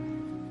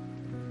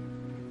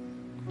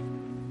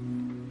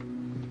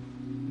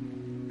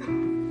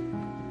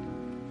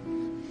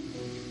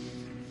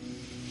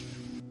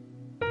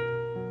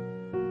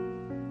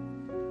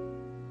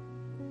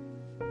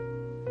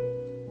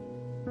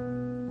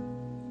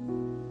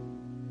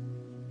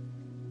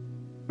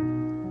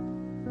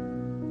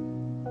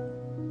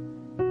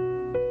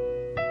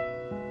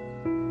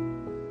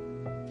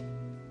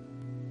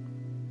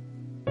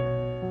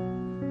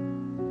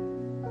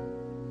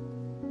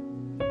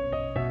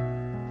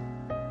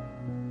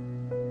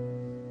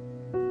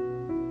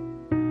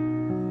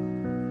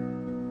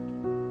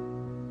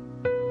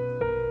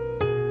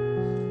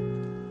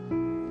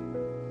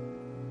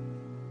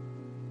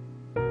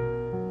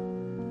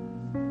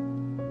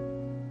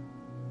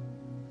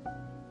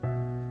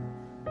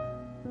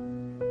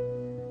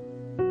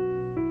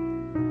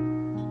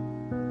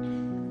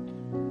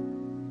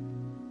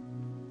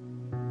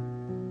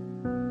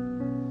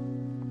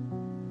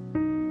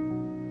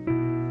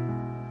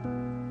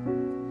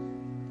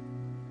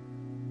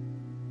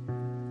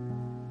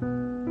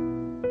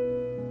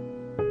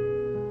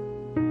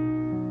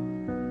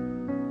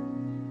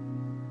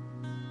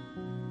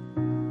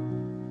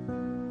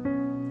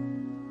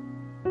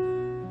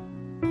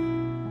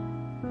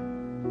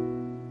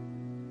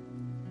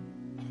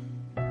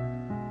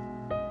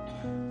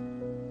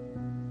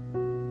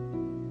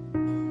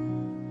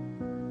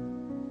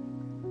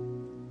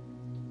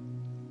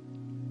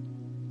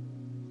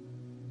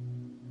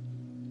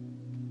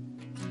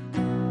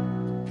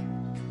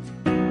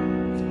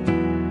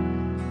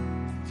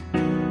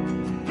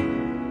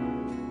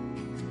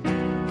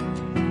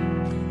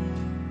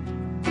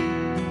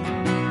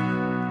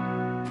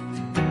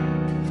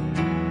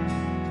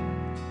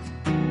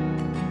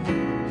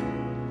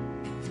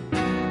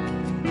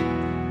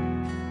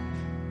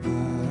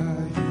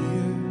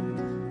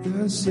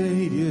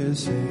 Savior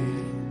say,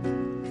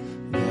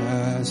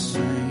 thy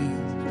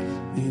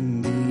strength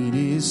indeed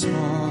is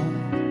small.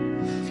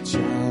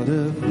 Child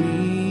of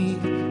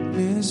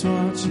weakness,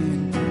 watch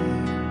and pray.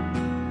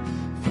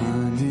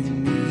 Find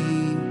in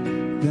me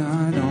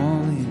thine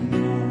all in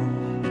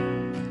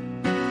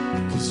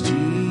all. 'Cause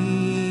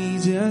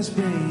Jesus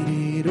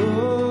paid it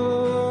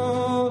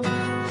all,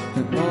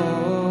 and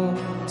all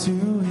to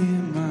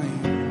him I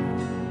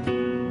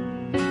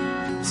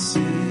owe.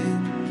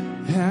 Sin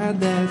had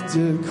left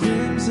a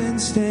crimson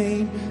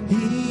stain,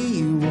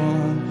 he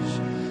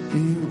washed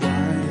it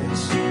white as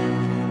snow.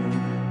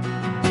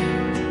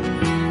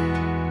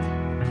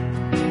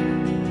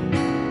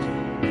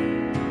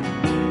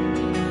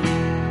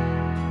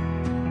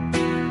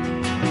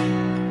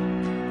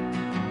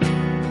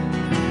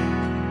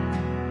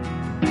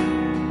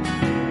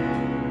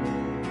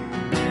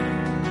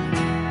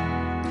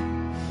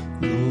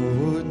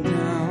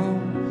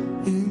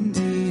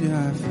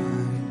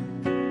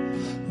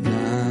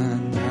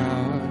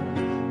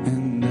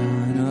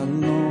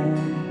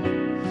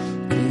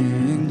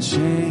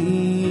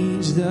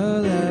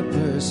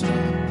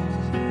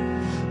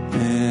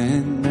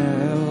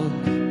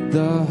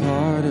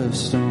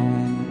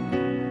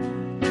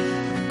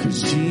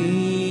 'cause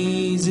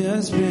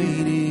Jesus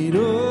paid it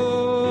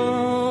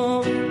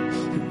all.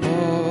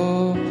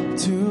 All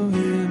to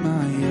him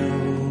I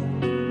owe.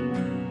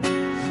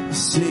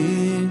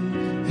 Sin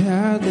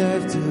had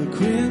left a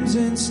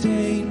crimson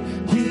stain.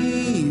 He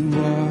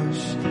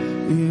washed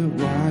it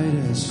white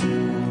as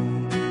snow.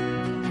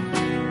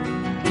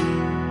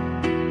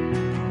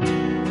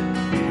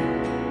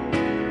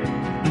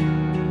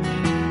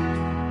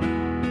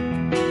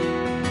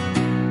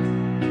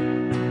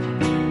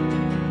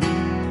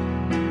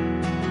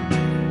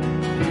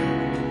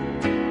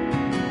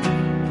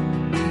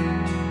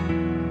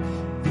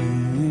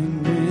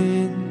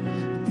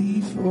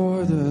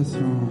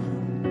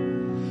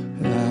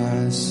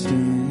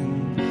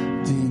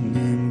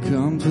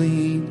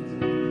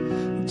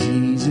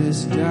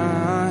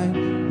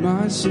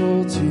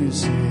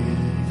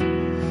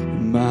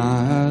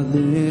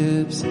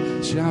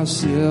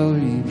 Still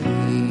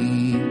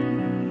repeat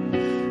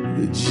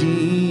that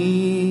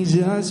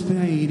Jesus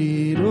paid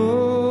it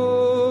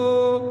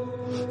all,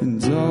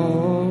 and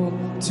all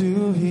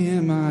to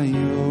him I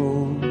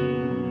owe.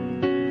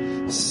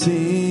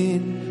 Sin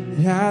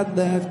had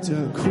left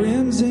a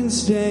crimson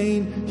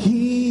stain.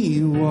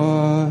 He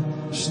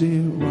washed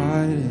it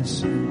white as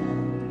snow.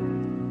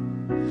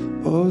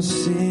 Oh,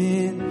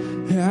 sin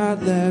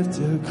had left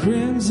a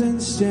crimson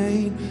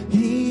stain.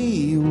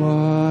 He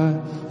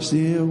washed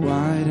it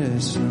white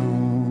as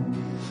snow.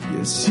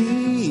 Yes,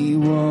 he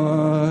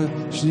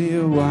washed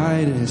it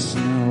white as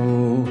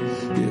snow.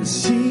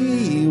 Yes,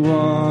 he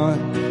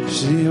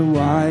washed it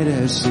white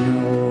as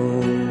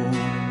snow.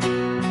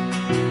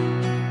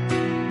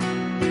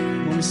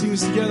 When we sing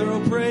this together,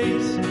 oh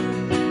praise.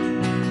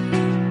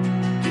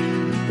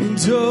 And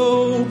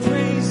oh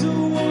praise the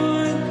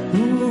one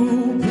who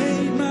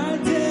paid my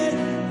debt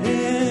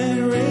and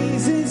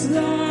raised his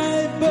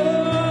life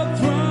up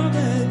from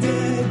the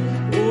dead.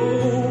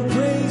 Oh,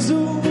 praise the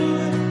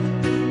one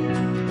who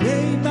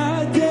paid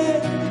my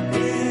debt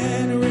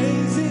and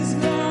raised his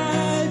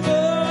life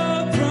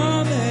up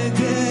from the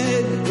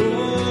dead.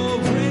 Oh,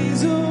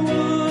 praise the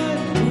one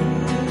who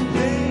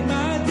paid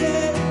my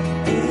debt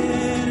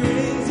and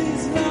raised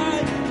his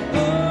life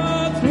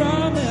up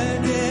from the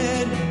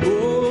dead.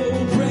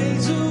 Oh,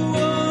 praise the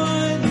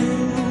one who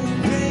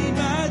paid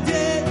my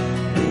debt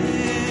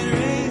and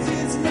raised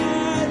his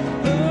life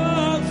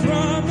up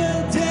from the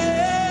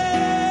dead.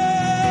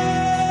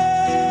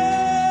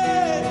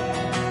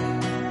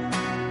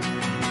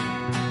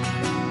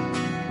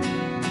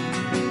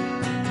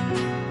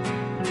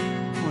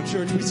 Come on,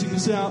 church, we sing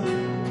this out.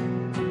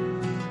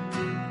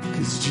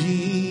 'Cause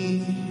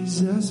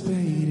Jesus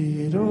paid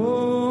it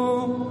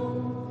all,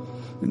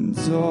 and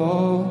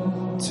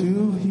all to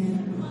him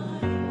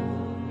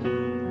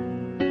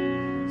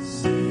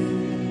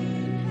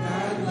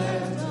had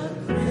left a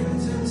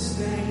crimson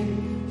stain.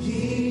 He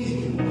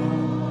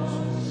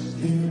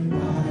washed it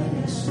white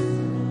as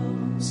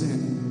snow.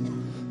 Sin,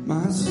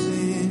 my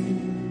sin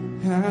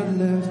had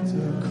left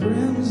a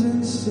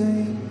crimson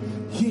stain.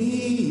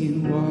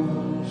 He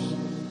washed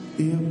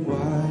it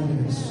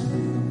white as snow.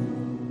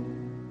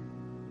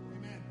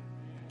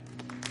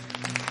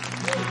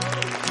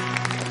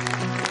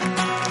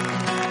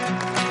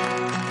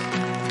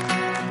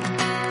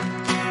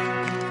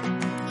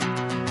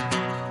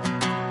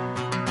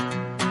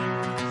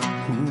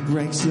 Who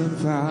breaks the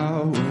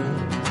power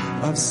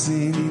of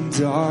sin and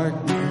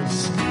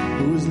darkness,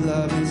 whose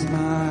love is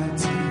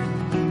mighty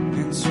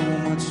and so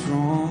much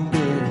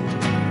stronger,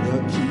 the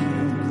King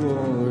of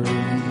glory,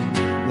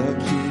 the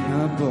King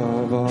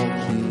above all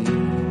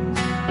kings,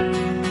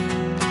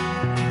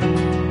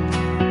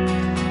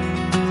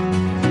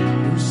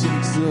 who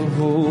shakes the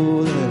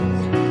whole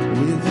earth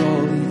with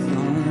holy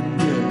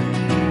thunder,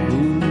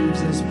 who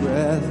leaves us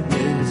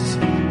breathless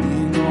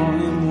in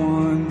awe and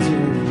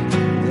wonder,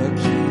 the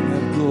King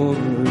of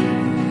glory,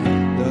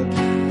 the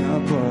King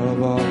above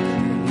all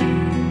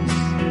kings.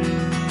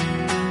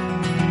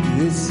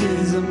 This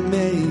is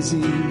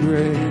amazing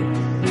grace.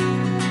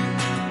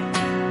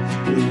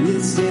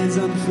 This is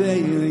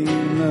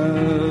unfailing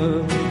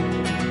love.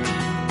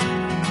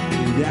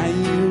 That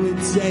you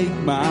would take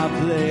my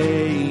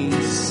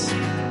place,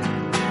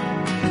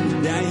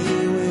 that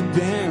you would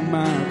bear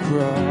my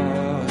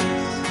cross.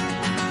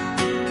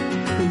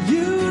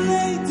 You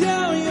laid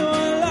down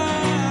your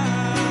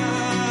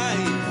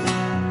life,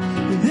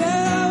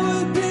 that I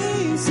would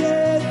be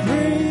set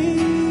free.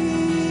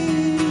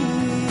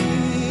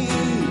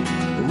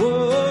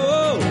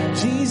 Whoa,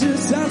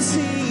 Jesus, I'll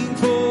sing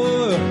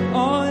for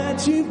all that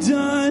you've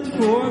done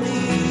for me.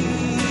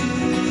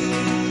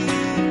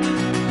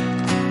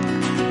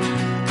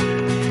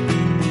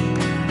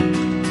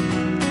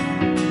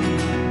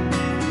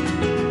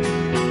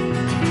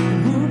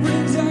 Who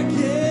brings our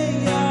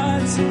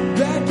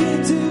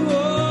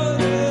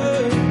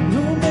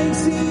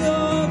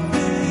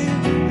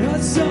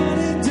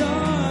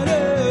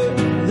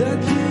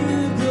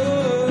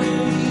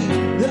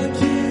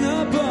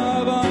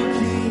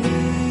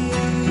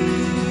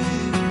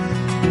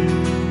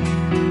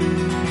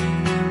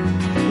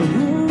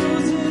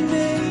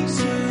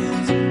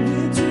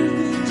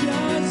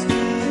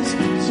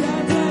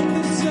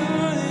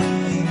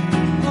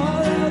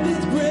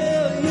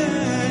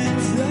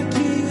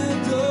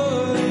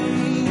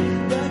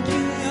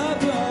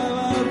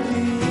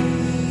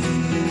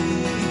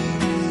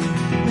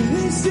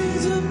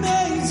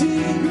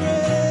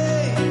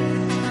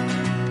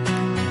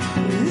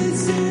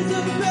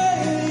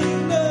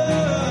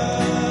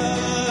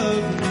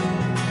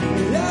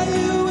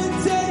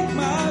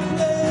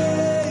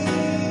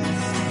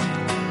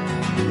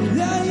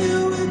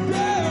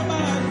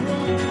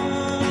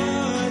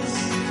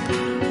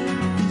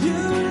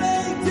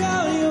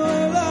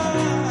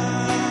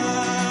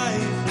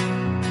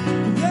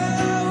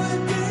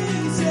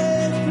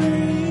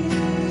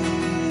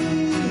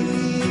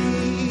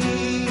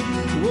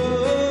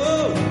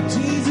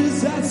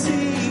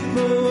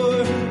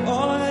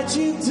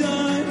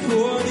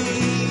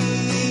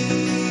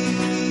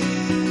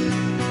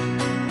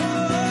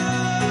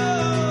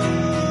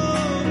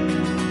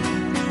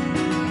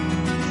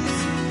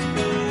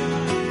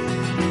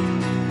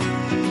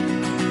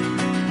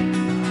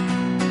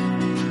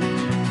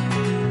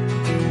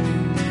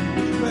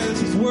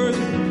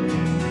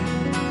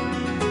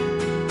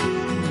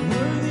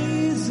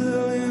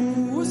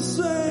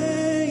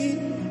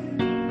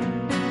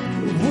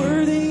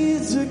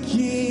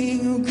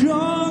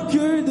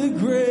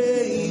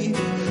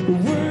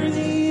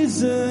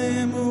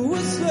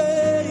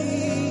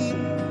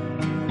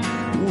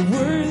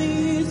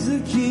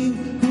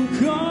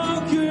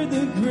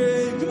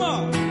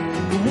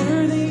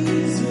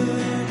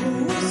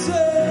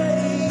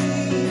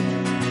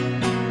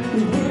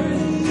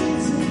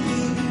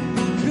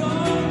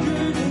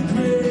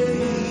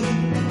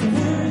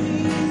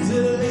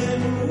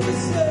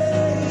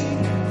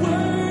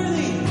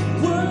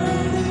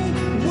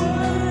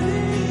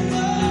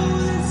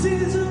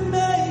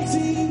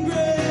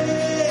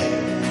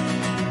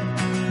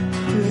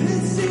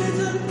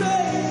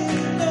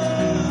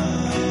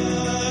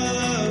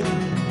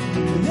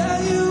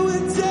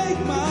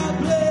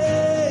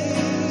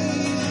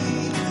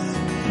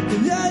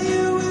that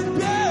you would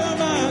bear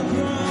my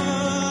cross.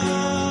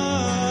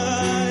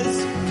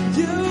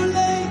 You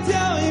laid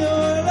down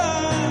your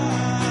life,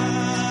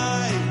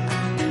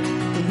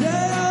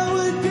 that I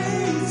would be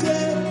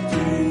set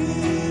free.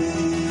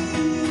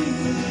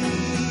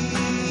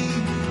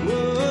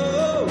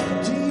 Whoa,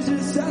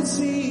 Jesus, I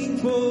sing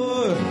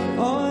for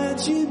all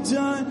that you've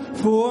done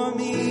for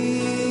me.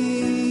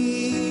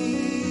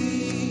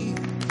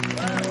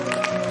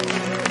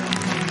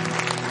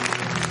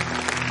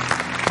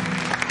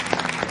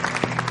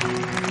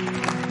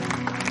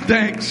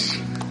 Thanks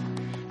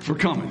for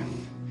coming.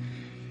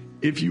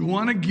 If you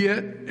want to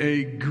get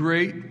a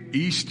great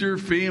Easter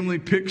family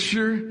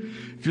picture,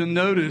 if you'll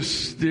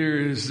notice, there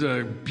is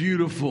a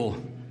beautiful,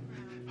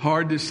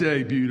 hard to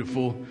say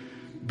beautiful,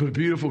 but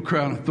beautiful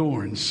crown of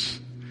thorns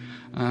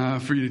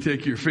for you to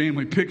take your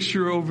family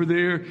picture over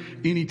there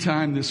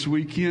anytime this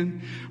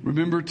weekend.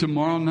 Remember,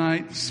 tomorrow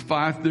night,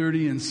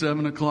 5:30 and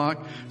 7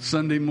 o'clock.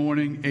 Sunday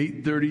morning,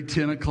 8:30,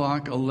 10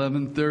 o'clock,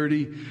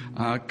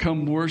 11:30.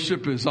 Come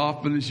worship as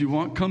often as you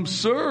want. Come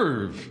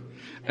serve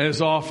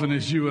as often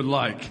as you would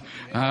like.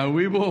 Brett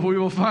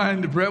will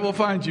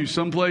find you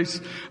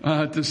someplace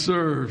to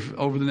serve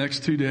over the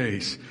next 2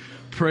 days.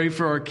 Pray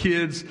for our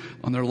kids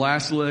on their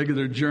last leg of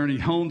their journey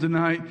home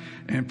tonight,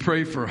 and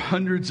pray for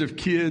hundreds of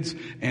kids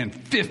and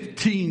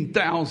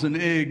 15,000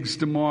 eggs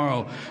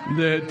tomorrow,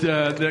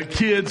 that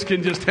kids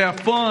can just have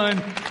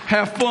fun,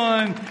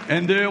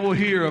 and they will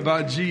hear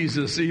about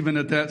Jesus even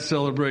at that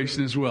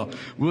celebration as well.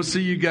 We'll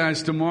see you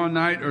guys tomorrow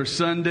night or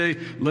Sunday.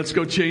 Let's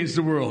go change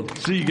the world.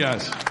 See you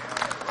guys.